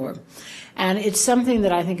Revolutionary War. And it's something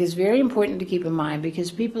that I think is very important to keep in mind,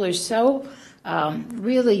 because people are so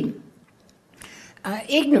really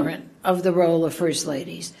ignorant of the role of First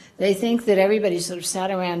Ladies. They think that everybody sort of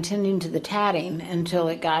sat around tending to the tatting until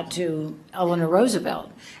it got to Eleanor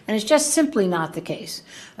Roosevelt. And it's just simply not the case.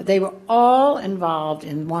 They were all involved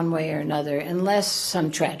in one way or another, unless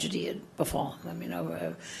some tragedy had befallen them. You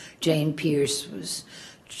know, Jane Pierce was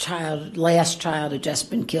last child had just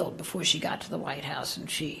been killed before she got to the White House, and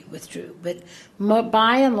she withdrew. But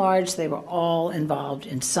by and large, they were all involved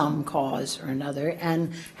in some cause or another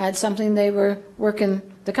and had something they were working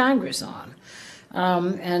the Congress on.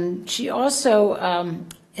 And she also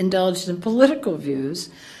indulged in political views.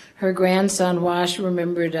 Her grandson, Wash,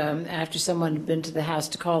 remembered after someone had been to the house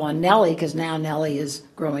to call on Nellie, because now Nellie is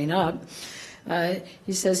growing up,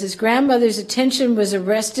 he says his grandmother's attention was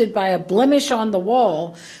arrested by a blemish on the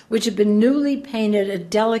wall, which had been newly painted a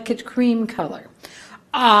delicate cream color.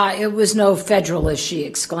 "Ah, it was no Federalist," she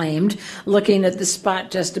exclaimed, looking at the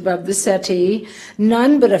spot just above the settee.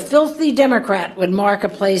 "None but a filthy Democrat would mark a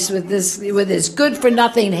place with his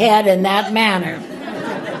good-for-nothing head in that manner."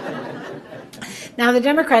 Now, the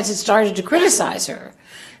Democrats had started to criticize her,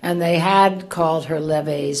 and they had called her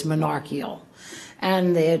levees monarchical.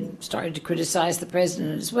 And they had started to criticize the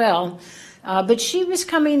president as well. But she was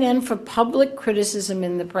coming in for public criticism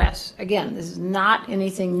in the press. Again, this is not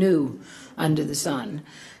anything new under the sun.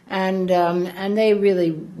 And they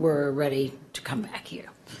really were ready to come back here.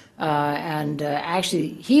 Actually,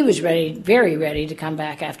 he was very ready to come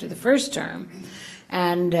back after the first term.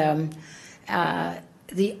 And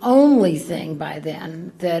the only thing by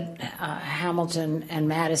then that Hamilton and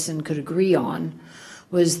Madison could agree on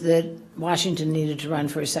was that Washington needed to run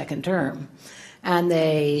for a second term. And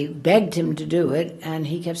they begged him to do it, and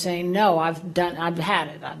he kept saying, "No, I've had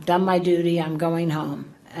it. I've done my duty. I'm going home."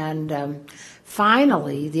 And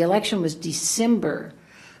finally, the election was December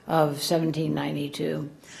of 1792.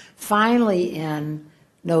 Finally, in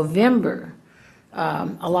November,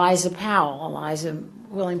 Eliza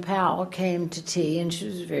Willing Powell came to tea, and she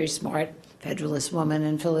was a very smart Federalist woman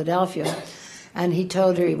in Philadelphia. And he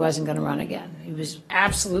told her he wasn't going to run again. He was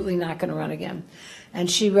absolutely not going to run again. And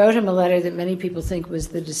she wrote him a letter that many people think was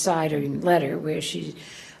the deciding letter, where she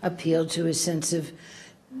appealed to his sense of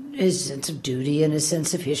duty and his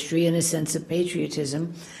sense of history and his sense of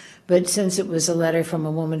patriotism. But since it was a letter from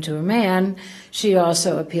a woman to a man, she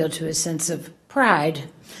also appealed to his sense of pride.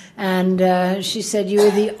 And she said, "You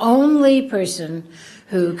are the only person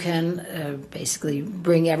who can basically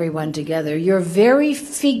bring everyone together. Your very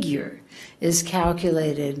figure is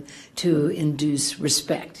calculated to induce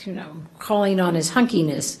respect," calling on his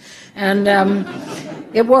hunkiness. And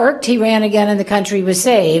it worked. He ran again and the country was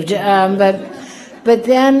saved. But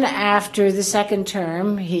then after the second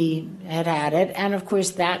term, he had it. And of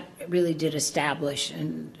course, that really did establish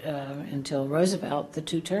until Roosevelt the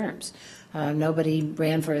 2 terms. Nobody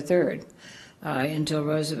ran for a third until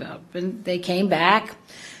Roosevelt. And they came back.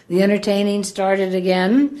 The entertaining started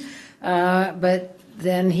again, but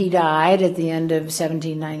then he died at the end of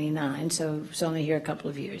 1799, so he was only here a couple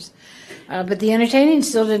of years. But the entertaining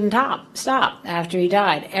still didn't stop after he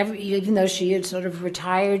died. Even though she had sort of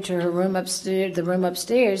retired to her room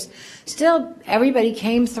upstairs, still everybody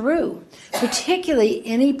came through, particularly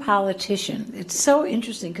any politician. It's so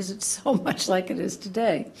interesting because it's so much like it is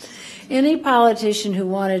today. Any politician who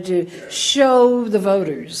wanted to show the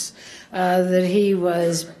voters that he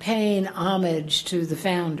was paying homage to the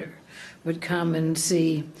founder would come and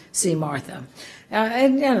see Martha,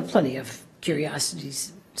 and plenty of curiosity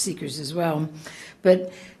seekers as well.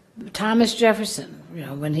 But Thomas Jefferson,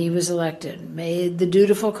 when he was elected, made the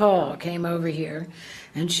dutiful call, came over here,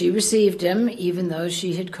 and she received him, even though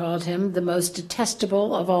she had called him the most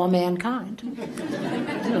detestable of all mankind.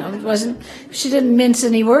 She didn't mince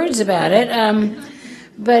any words about it,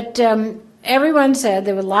 but everyone said,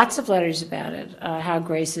 there were lots of letters about it, how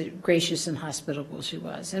gracious and hospitable she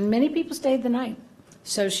was. And many people stayed the night.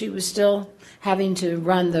 So she was still having to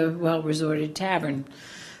run the well-resorted tavern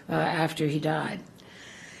after he died.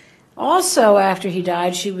 Also, after he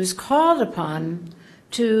died, she was called upon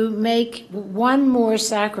to make one more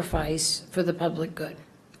sacrifice for the public good,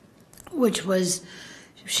 which was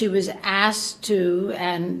she was asked to,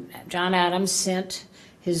 and John Adams sent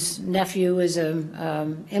his nephew as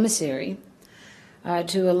an emissary,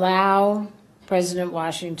 to allow President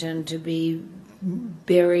Washington to be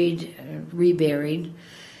reburied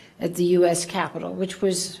at the U.S. Capitol, which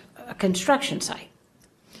was a construction site.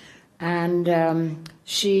 And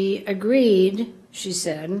she agreed, she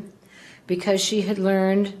said, because she had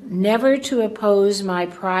learned never to oppose my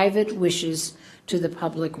private wishes to the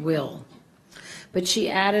public will. But she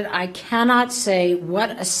added, "I cannot say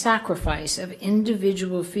what a sacrifice of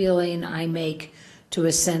individual feeling I make to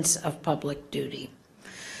a sense of public duty."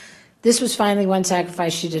 This was finally one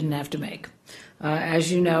sacrifice she didn't have to make.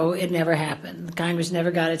 As you know, it never happened. Congress never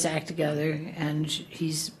got its act together, and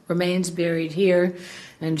he remains buried here,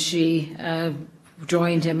 and she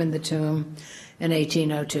joined him in the tomb in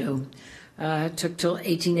 1802. It took till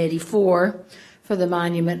 1884 for the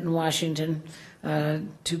monument in Washington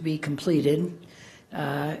to be completed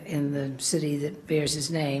in the city that bears his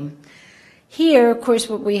name. Here, of course,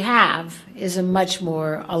 what we have is a much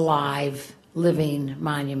more alive, living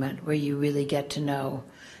monument where you really get to know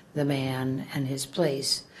the man and his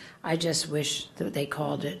place. I just wish that they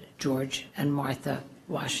called it George and Martha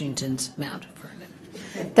Washington's Mount Vernon.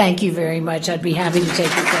 Thank you very much. I'd be happy to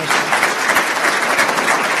take your questions.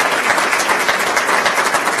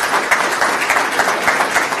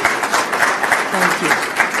 Thank you.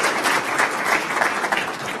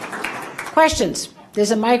 Questions?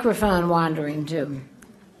 There's a microphone wandering too.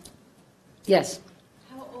 Yes?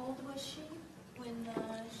 How old was she when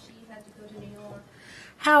she had to go to New York?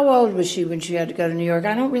 How old was she when she had to go to New York?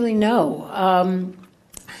 I don't really know.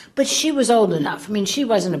 But she was old enough. I mean, she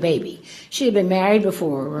wasn't a baby. She had been married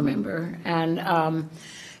before, remember?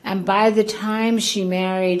 And by the time she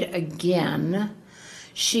married again,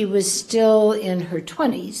 she was still in her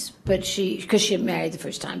 20s, but because she had married the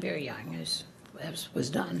first time very young, as was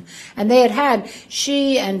done. And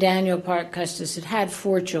she and Daniel Parke Custis had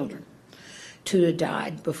 4 children. 2 had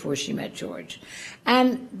died before she met George.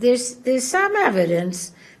 And there's some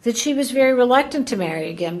evidence that she was very reluctant to marry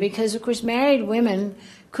again because, of course, married women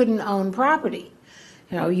couldn't own property.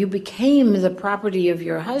 You became the property of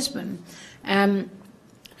your husband. And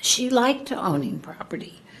she liked owning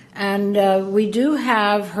property. And we do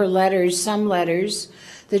have her letters, some letters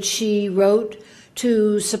that she wrote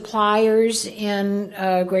to suppliers in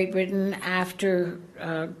Great Britain after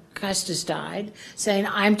Custis died, saying,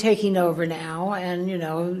 "I'm taking over now, and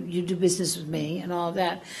you do business with me," and all of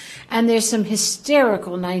that. And there's some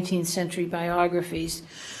hysterical 19th century biographies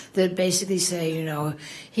that basically say,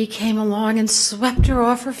 he came along and swept her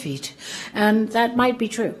off her feet, and that might be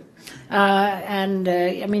true. I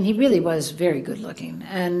mean, he really was very good looking,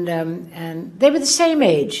 and they were the same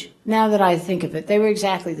age. Now that I think of it, they were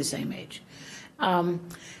exactly the same age.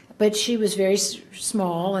 But she was very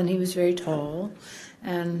small, and he was very tall,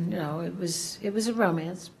 and it was a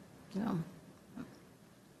romance.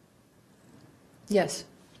 Yes.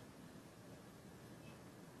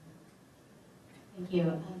 Thank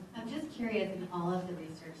you. I'm just curious, in all of the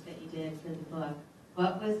research that you did for the book,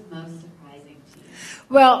 what was most surprising to you?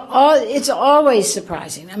 Well, it's always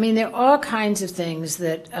surprising. I mean, there are all kinds of things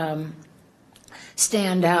that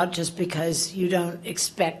stand out just because you don't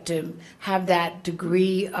expect to have that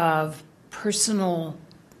degree of personal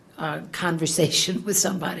conversation with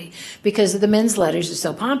somebody, because the men's letters are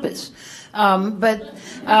so pompous.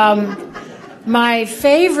 My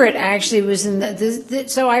favorite actually was in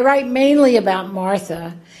so I write mainly about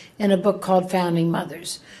Martha in a book called Founding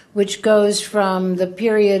Mothers, which goes from the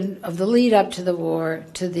period of the lead up to the war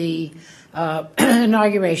to the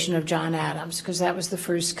inauguration of John Adams, because that was the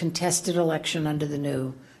first contested election under the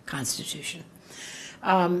new Constitution.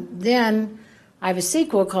 Then I have a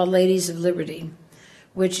sequel called Ladies of Liberty,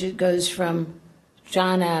 which goes from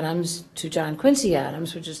John Adams to John Quincy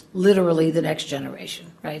Adams, which is literally the next generation,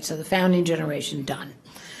 right? So the founding generation done.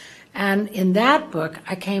 And in that book,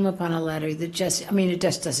 I came upon a letter that just, I mean, it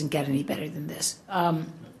just doesn't get any better than this.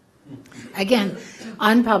 Again,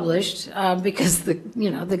 unpublished, because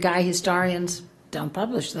the guy historians don't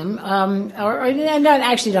publish them, and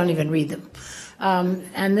actually don't even read them.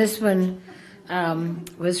 And this one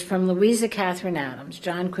was from Louisa Catherine Adams,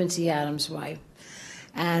 John Quincy Adams' wife.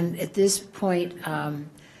 And at this point,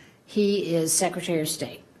 he is Secretary of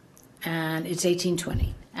State, and it's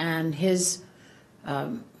 1820. And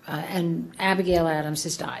and Abigail Adams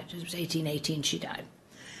has died. It was 1818 she died.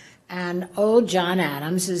 And old John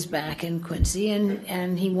Adams is back in Quincy,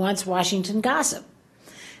 and he wants Washington gossip.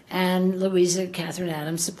 And Louisa Catherine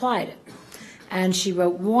Adams supplied it. And she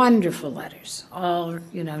wrote wonderful letters, all,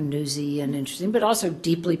 newsy and interesting, but also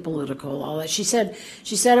deeply political, all that. She said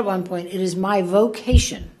at one point, "It is my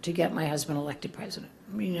vocation to get my husband elected president."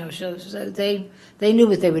 So they knew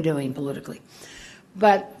what they were doing politically.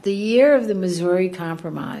 But the year of the Missouri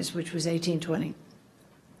Compromise, which was 1820,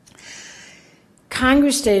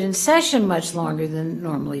 Congress stayed in session much longer than it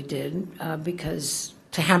normally did, because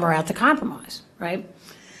to hammer out the compromise, right?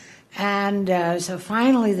 And so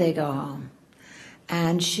finally they go home.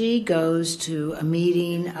 And she goes to a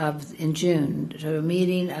meeting in June, to a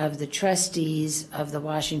meeting of the trustees of the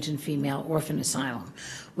Washington Female Orphan Asylum,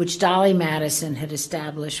 which Dolley Madison had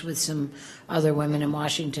established with some other women in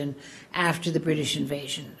Washington after the British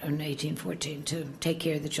invasion in 1814 to take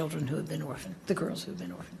care of the children who had been orphaned, the girls who had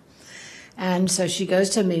been orphaned. And so she goes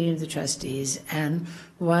to a meeting of the trustees, and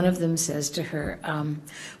one of them says to her,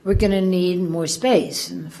 "We're going to need more space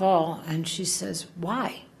in the fall." And she says,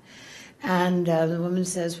 "Why?" And the woman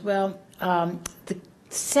says, "Well, the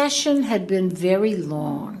session had been very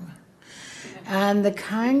long, and the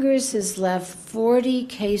Congress has left 40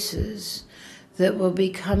 cases that will be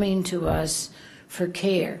coming to us for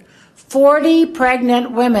care. 40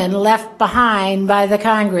 pregnant women left behind by the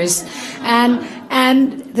Congress." And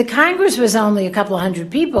the Congress was only a couple of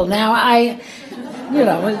hundred people. Now,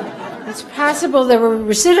 it's possible they were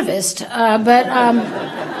recidivist, but...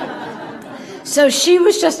 So she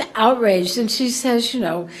was just outraged, and she says, she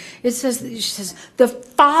says, "The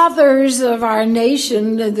fathers of our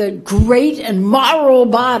nation, the great and moral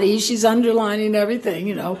body," she's underlining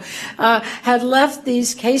everything, had left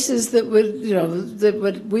these cases that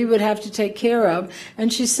we would have to take care of.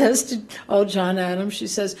 And she says to old John Adams, she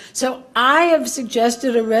says, "So I have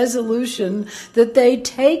suggested a resolution that they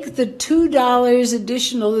take the $2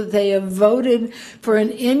 additional that they have voted for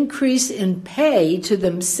an increase in pay to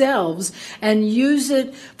themselves and use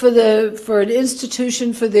it for an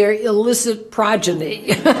institution for their illicit progeny."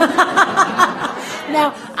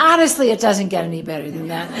 Now, honestly, it doesn't get any better than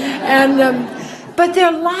that. And but there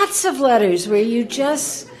are lots of letters where you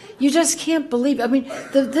just can't believe it. I mean,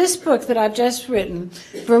 this book that I've just written,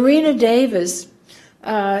 Verena Davis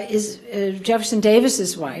is Jefferson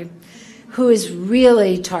Davis's wife, who is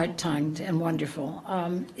really tart-tongued and wonderful,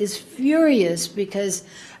 is furious because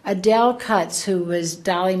Adele Cutts, who was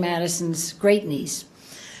Dolley Madison's great-niece,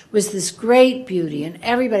 was this great beauty, and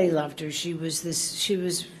everybody loved her. It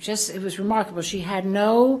was remarkable. She had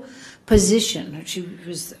no position. She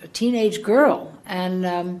was a teenage girl,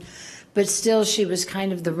 but still she was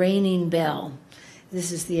kind of the reigning belle.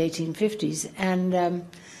 This is the 1850s.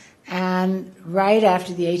 And right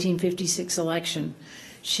after the 1856 election,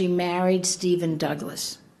 she married Stephen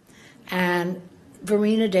Douglas. And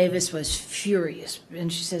Verena Davis was furious,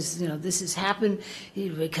 and she says, you know, this has happened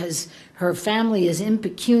because her family is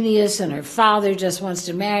impecunious and her father just wants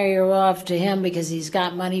to marry her off to him because he's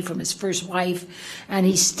got money from his first wife, and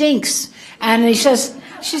he stinks. And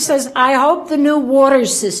she says, I hope the new water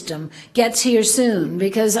system gets here soon,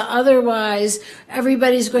 because otherwise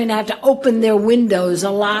everybody's going to have to open their windows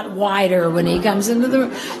a lot wider when he comes into the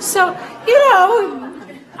room. So, you know,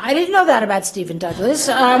 I didn't know that about Stephen Douglas.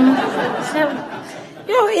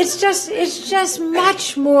 You know, it's just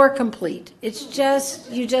much more complete. It's just,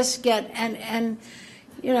 you just get, and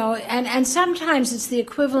you know, and sometimes it's the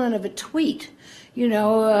equivalent of a tweet. You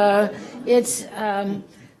know,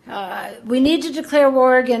 we need to declare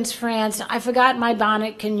war against France. I forgot my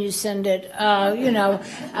bonnet. Can you send it? You know,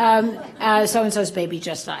 so-and-so's baby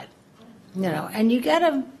just died. You know, and you get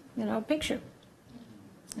a, you know, picture.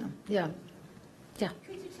 Yeah. Yeah.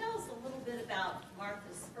 Could you tell us a little bit about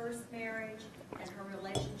Martha's first marriage and her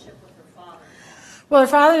relationship with her father? Well, her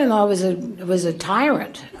father-in-law was a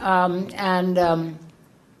tyrant, and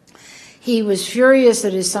he was furious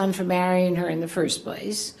at his son for marrying her in the first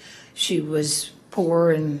place. She was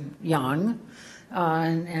poor and young,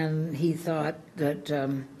 and he thought that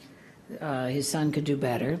his son could do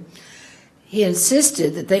better. He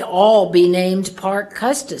insisted that they all be named Park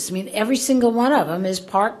Custis. I mean, every single one of them is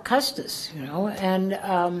Park Custis, you know. And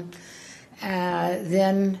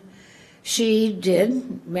then she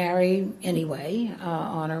did marry anyway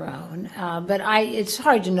on her own. But it's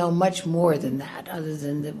hard to know much more than that, other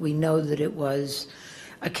than that we know that it was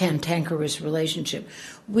a cantankerous relationship.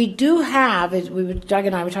 We do have, Doug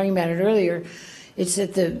and I were talking about it earlier, it's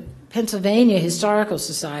at the Pennsylvania Historical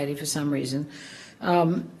Society for some reason,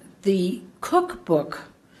 the cookbook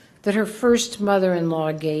that her first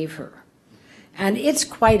mother-in-law gave her. And it's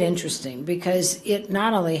quite interesting because it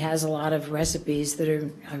not only has a lot of recipes that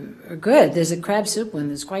are good, there's a crab soup one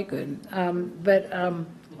that's quite good,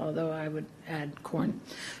 although I would add corn,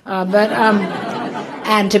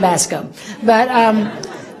 and Tabasco.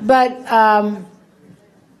 But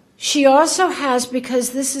she also has,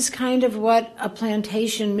 because this is kind of what a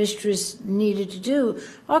plantation mistress needed to do,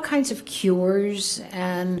 all kinds of cures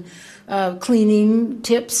and cleaning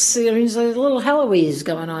tips. There's a little Heloise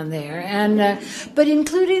going on there, and but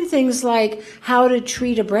including things like how to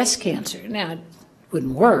treat a breast cancer. Now, it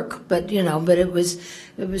wouldn't work, but you know, but it was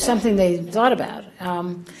something they thought about.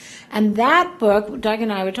 And that book, Doug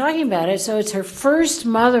and I were talking about it. So it's her first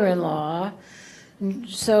mother-in-law.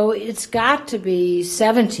 So it's got to be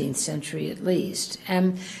 17th century at least.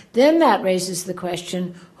 And then that raises the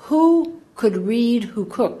question, who could read who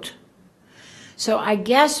cooked? So I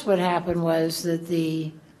guess what happened was that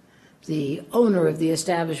the owner of the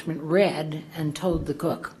establishment read and told the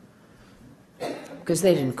cook, because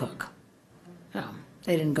they didn't cook. No,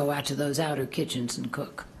 they didn't go out to those outer kitchens and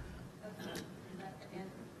cook. And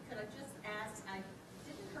could I just ask,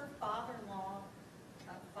 didn't her father-in-law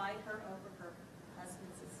fight her over her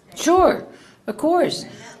husband's estate? Sure, of course.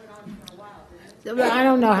 And that went on for a while, didn't it? I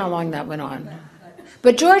don't know how long that went on.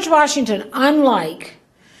 But George Washington, unlike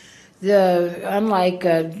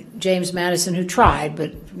James Madison, who tried,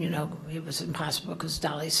 but you know it was impossible because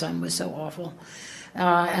Dolley's son was so awful,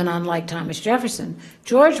 and unlike Thomas Jefferson,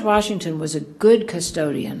 George Washington was a good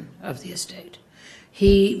custodian of the estate.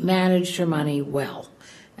 He managed her money well,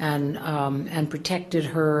 and protected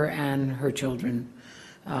her and her children,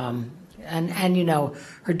 and you know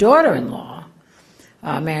her daughter-in-law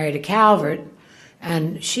married a Calvert,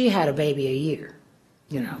 and she had a baby a year.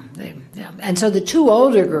 You know, and so the two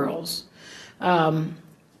older girls, Martha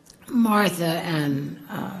and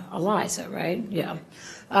Eliza, right? Yeah,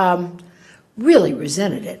 really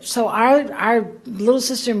resented it. So our little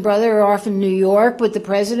sister and brother are off in New York with the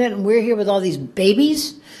president, and we're here with all these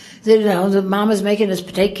babies that, you know, that mama's making us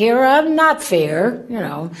take care of. Not fair, you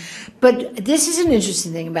know. But this is an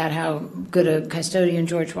interesting thing about how good a custodian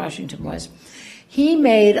George Washington was. He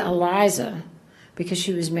made Eliza, because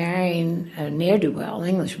she was marrying a ne'er-do-well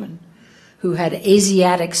Englishman who had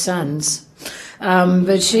Asiatic sons,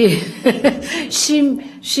 but he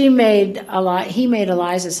made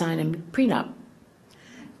Eliza sign a prenup,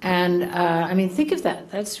 and I mean, think of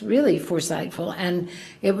that. That's really foresightful, and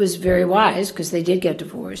it was very wise because they did get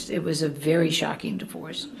divorced. It was a very shocking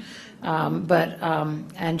divorce, and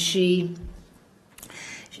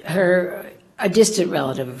a distant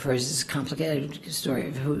relative of hers, is a complicated story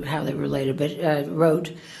of how they were related, but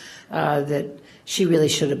wrote that she really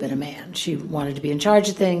should have been a man. She wanted to be in charge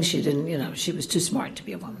of things. She didn't, you know, she was too smart to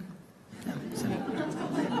be a woman.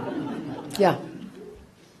 Yeah.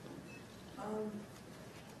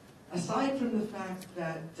 aside from the fact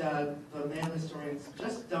that the male historians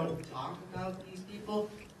just don't talk about these people,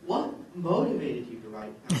 what motivated you to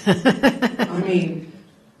write? I mean,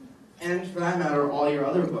 and for that matter, all your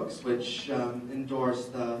other books, which endorse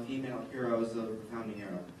the female heroes of the founding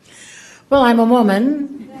era. Well, I'm a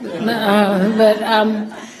woman,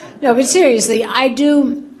 but seriously, I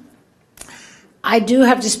do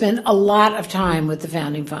have to spend a lot of time with the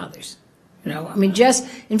founding fathers. I mean,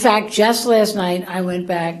 in fact, just last night I went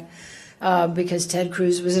back because Ted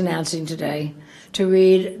Cruz was announcing today to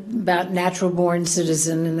read about natural-born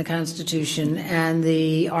citizen in the Constitution and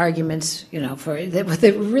the arguments, for that. What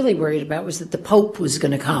they were really worried about was that the Pope was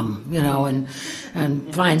going to come, and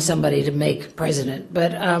find somebody to make president.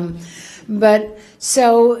 But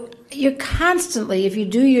so you're constantly, if you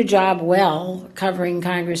do your job well, covering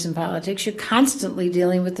Congress and politics, you're constantly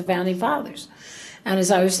dealing with the founding fathers. And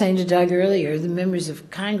as I was saying to Doug earlier, the members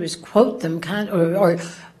of Congress quote them or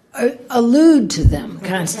allude to them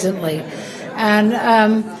constantly. And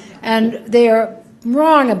they are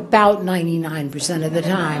wrong about 99% of the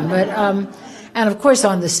time. But and of course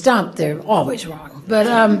on the stump they're always wrong.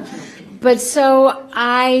 But so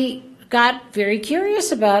I got very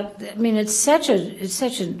curious about. I mean, it's such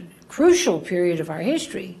a crucial period of our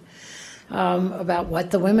history about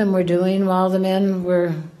what the women were doing while the men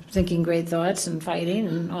were thinking great thoughts and fighting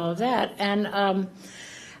and all of that. And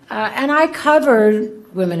I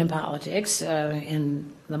covered women in politics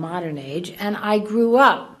in the modern age, and I grew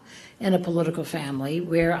up in a political family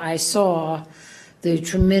where I saw the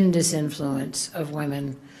tremendous influence of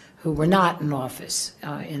women who were not in office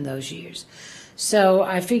in those years. So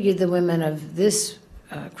I figured the women of this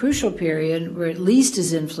crucial period were at least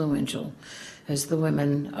as influential as the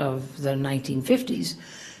women of the 1950s.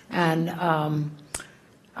 And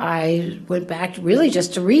I went back really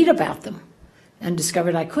just to read about them and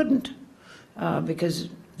discovered I couldn't because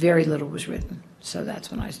very little was written. So that's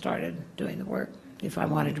when I started doing the work. If I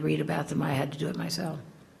wanted to read about them, I had to do it myself.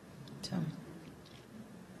 So,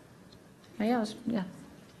 yes, yeah. I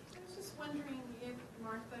was just wondering if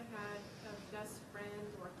Martha had a best friend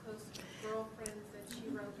or close girlfriends that she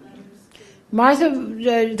wrote letters to. Martha,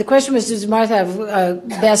 the question was, does Martha have a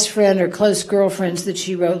best friend or close girlfriends that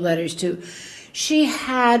she wrote letters to? She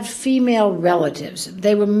had female relatives.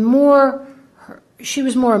 They were more, she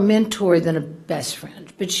was more a mentor than a best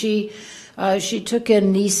friend, but she took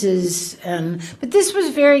in nieces, but this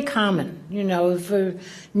was very common, for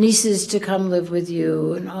nieces to come live with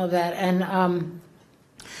you and all that, and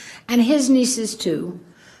his nieces too.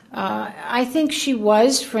 I think she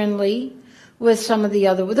was friendly with some of the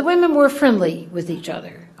women were friendly with each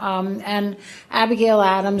other, and Abigail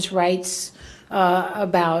Adams writes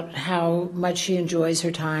about how much she enjoys her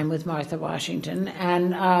time with Martha Washington.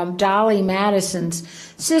 And Dolley Madison's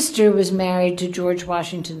sister was married to George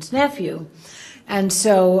Washington's nephew. And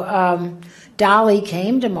so Dolley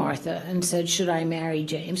came to Martha and said, should I marry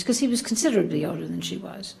James? Because he was considerably older than she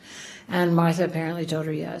was. And Martha apparently told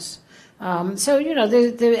her yes. So,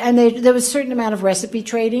 there was a certain amount of recipe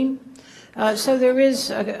trading. So there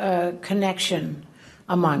is a connection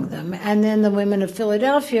among them. And then the women of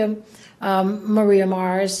Philadelphia, Maria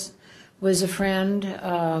Mars was a friend.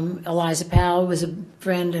 Eliza Powell was a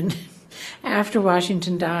friend. And after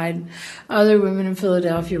Washington died, other women in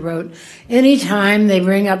Philadelphia wrote, anytime they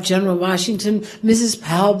bring up General Washington, Mrs.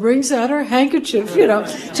 Powell brings out her handkerchief,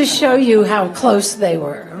 to show you how close they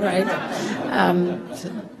were, right?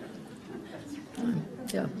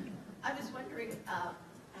 Yeah. I was wondering if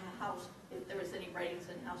there was any writings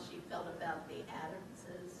on how she felt about the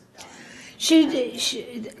Adamses.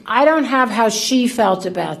 I don't have how she felt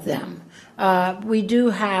about them. We do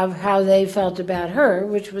have how they felt about her,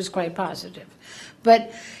 which was quite positive.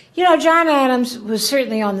 But, John Adams was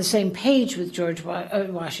certainly on the same page with George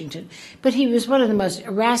Washington, but he was one of the most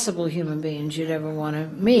irascible human beings you'd ever want to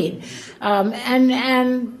meet.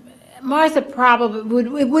 And Martha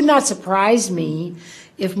it would not surprise me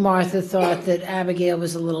if Martha thought that Abigail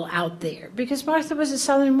was a little out there, because Martha was a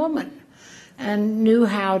Southern woman and knew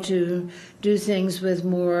how to do things with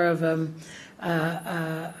more of a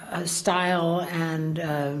style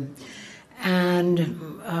and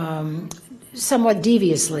somewhat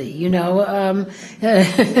deviously, and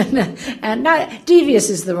not devious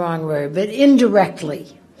is the wrong word, but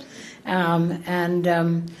indirectly.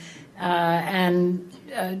 Abigail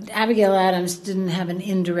Adams didn't have an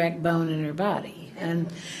indirect bone in her body.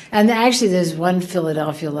 And actually there's one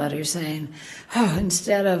Philadelphia letter saying,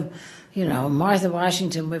 instead of you know, Martha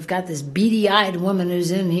Washington, we've got this beady-eyed woman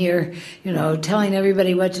who's in here, you know, telling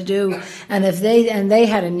everybody what to do. And they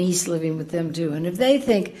had a niece living with them too. And if they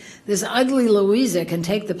think this ugly Louisa can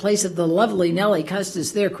take the place of the lovely Nellie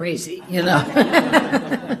Custis, they're crazy, you know.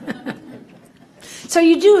 So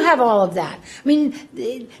you do have all of that. I mean,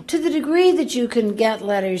 to the degree that you can get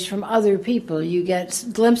letters from other people, you get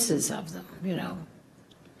glimpses of them, you know.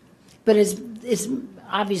 But it's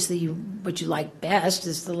obviously what you like best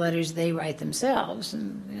is the letters they write themselves,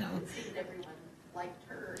 and you know. Everyone liked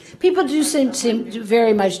her. People do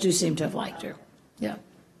very much seem to have liked her. Yeah.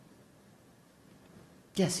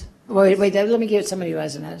 Yes. Wait. Let me give it somebody who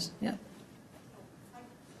hasn't asked. Yeah. I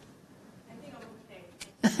think I'm okay.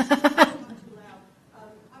 Not too loud.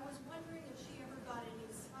 I was wondering if she ever got any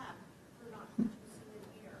slack for not producing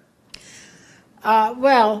an ear.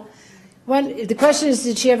 Well, the question is,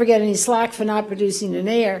 did she ever get any slack for not producing an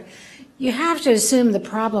heir? You have to assume the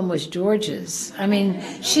problem was George's. I mean,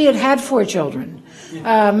 she had 4 children.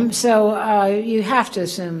 So you have to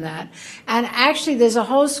assume that. And actually, there's a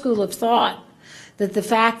whole school of thought that the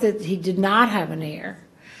fact that he did not have an heir,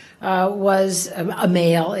 was a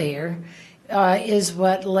male heir, is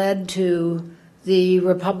what led to the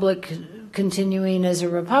republic continuing as a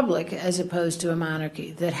republic as opposed to a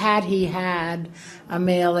monarchy. That had he had a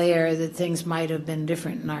male heir, that things might have been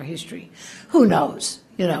different in our history. Who knows,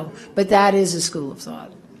 you know, but that is a school of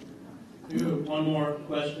thought. You have one more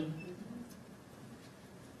question?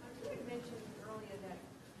 You had mentioned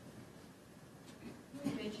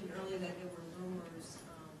earlier that there were rumors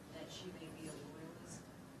that she may be a loyalist.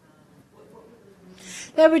 What were the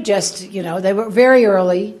rumors? They were just, you know, they were very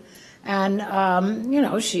early, and, you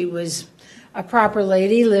know, she was a proper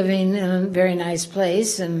lady living in a very nice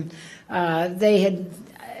place, and they had,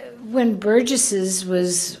 when Burgess's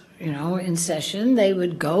was, you know, in session, they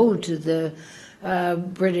would go to the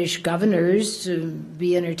British governors to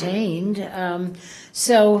be entertained.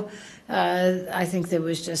 So I think there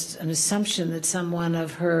was just an assumption that someone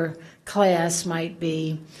of her class might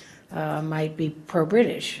be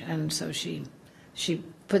pro-British, and so she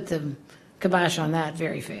put the kibosh on that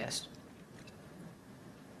very fast.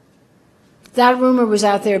 That rumor was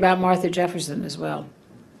out there about Martha Jefferson as well.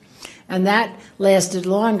 And that lasted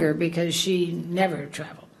longer because she never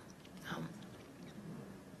traveled.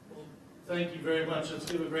 Well, thank you very much.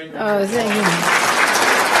 Let's give a great Oh, thank you.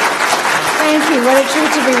 Thank you. What a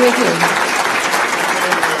treat to be with you.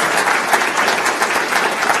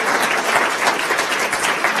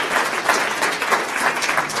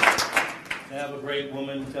 To have a great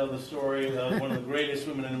woman tell the story of one of the greatest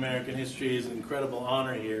women in American history is an incredible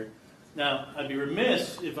honor here. Now, I'd be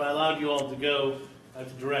remiss if I allowed you all to go. I have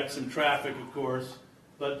to direct some traffic, of course.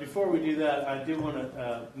 But before we do that, I do want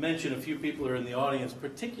to mention a few people who are in the audience,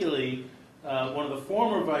 particularly one of the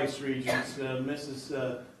former vice regents, Mrs.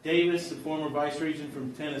 Davis, the former vice regent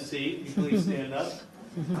from Tennessee. Can you please stand up?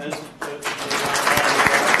 When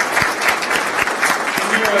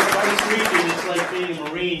you're a vice regent, it's like being a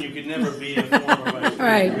Marine. You could never be a former vice regent.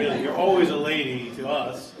 Right. Really, you're always a lady to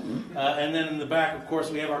us. And then in the back, of course,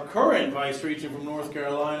 we have our current vice regent from North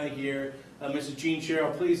Carolina here, Mrs. Jean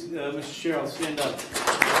Sherrill. Please, Mrs. Sherrill, stand up.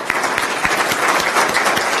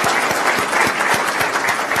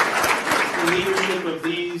 The leadership of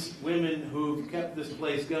these women who've kept this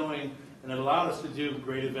place going and have allowed us to do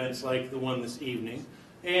great events like the one this evening.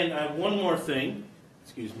 And I have one more thing,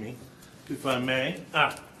 excuse me, if I may.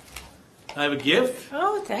 I have a gift.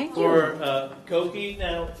 Oh, thank you. For Cokie.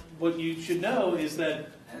 Now, what you should know is that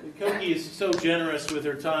Cokie is so generous with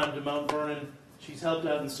her time to Mount Vernon. She's helped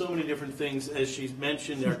out in so many different things, as she's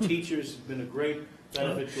mentioned. Our teachers have been a great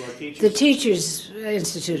benefit to our teachers. The Teachers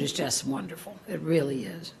Institute is just wonderful. It really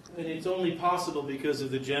is. And it's only possible because of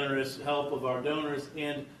the generous help of our donors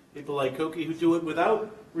and people like Cokie who do it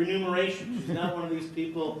without remuneration. She's not one of these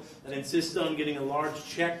people that insists on getting a large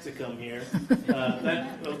check to come here. That,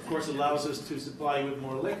 of course, allows us to supply you with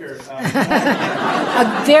more liquor.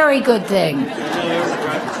 A very good thing.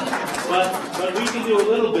 But we can do a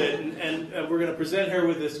little bit, and we're going to present her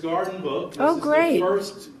with this garden book. This is great. the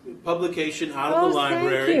first publication out of the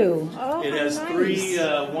library. Thank you. Oh, it has nice. 3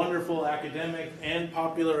 wonderful academic and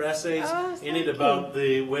popular essays in it about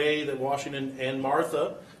the way that Washington and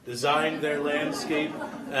Martha designed their landscape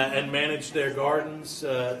and managed their gardens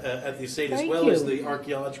at the estate, as well as the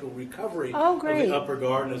archaeological recovery of the upper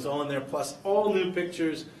garden. It's all in there, plus all new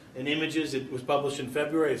pictures and images. It was published in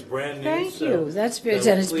February. It's brand new. Thank you. That's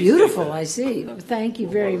and it's beautiful. I see. Thank you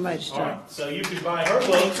very much, John. Right. So you can buy her book.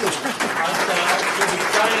 She'll be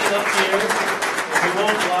signing up here. We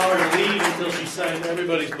won't allow her to leave until she signs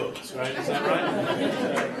everybody's books, right? Is that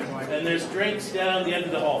right? And there's drinks down the end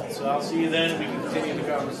of the hall, so I'll see you then and we can continue the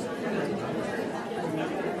conversation.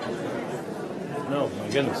 No, my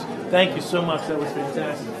goodness. Thank you so much. That was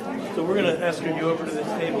fantastic. So we're going to escort you over to this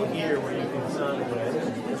table here where you can sign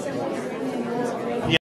away.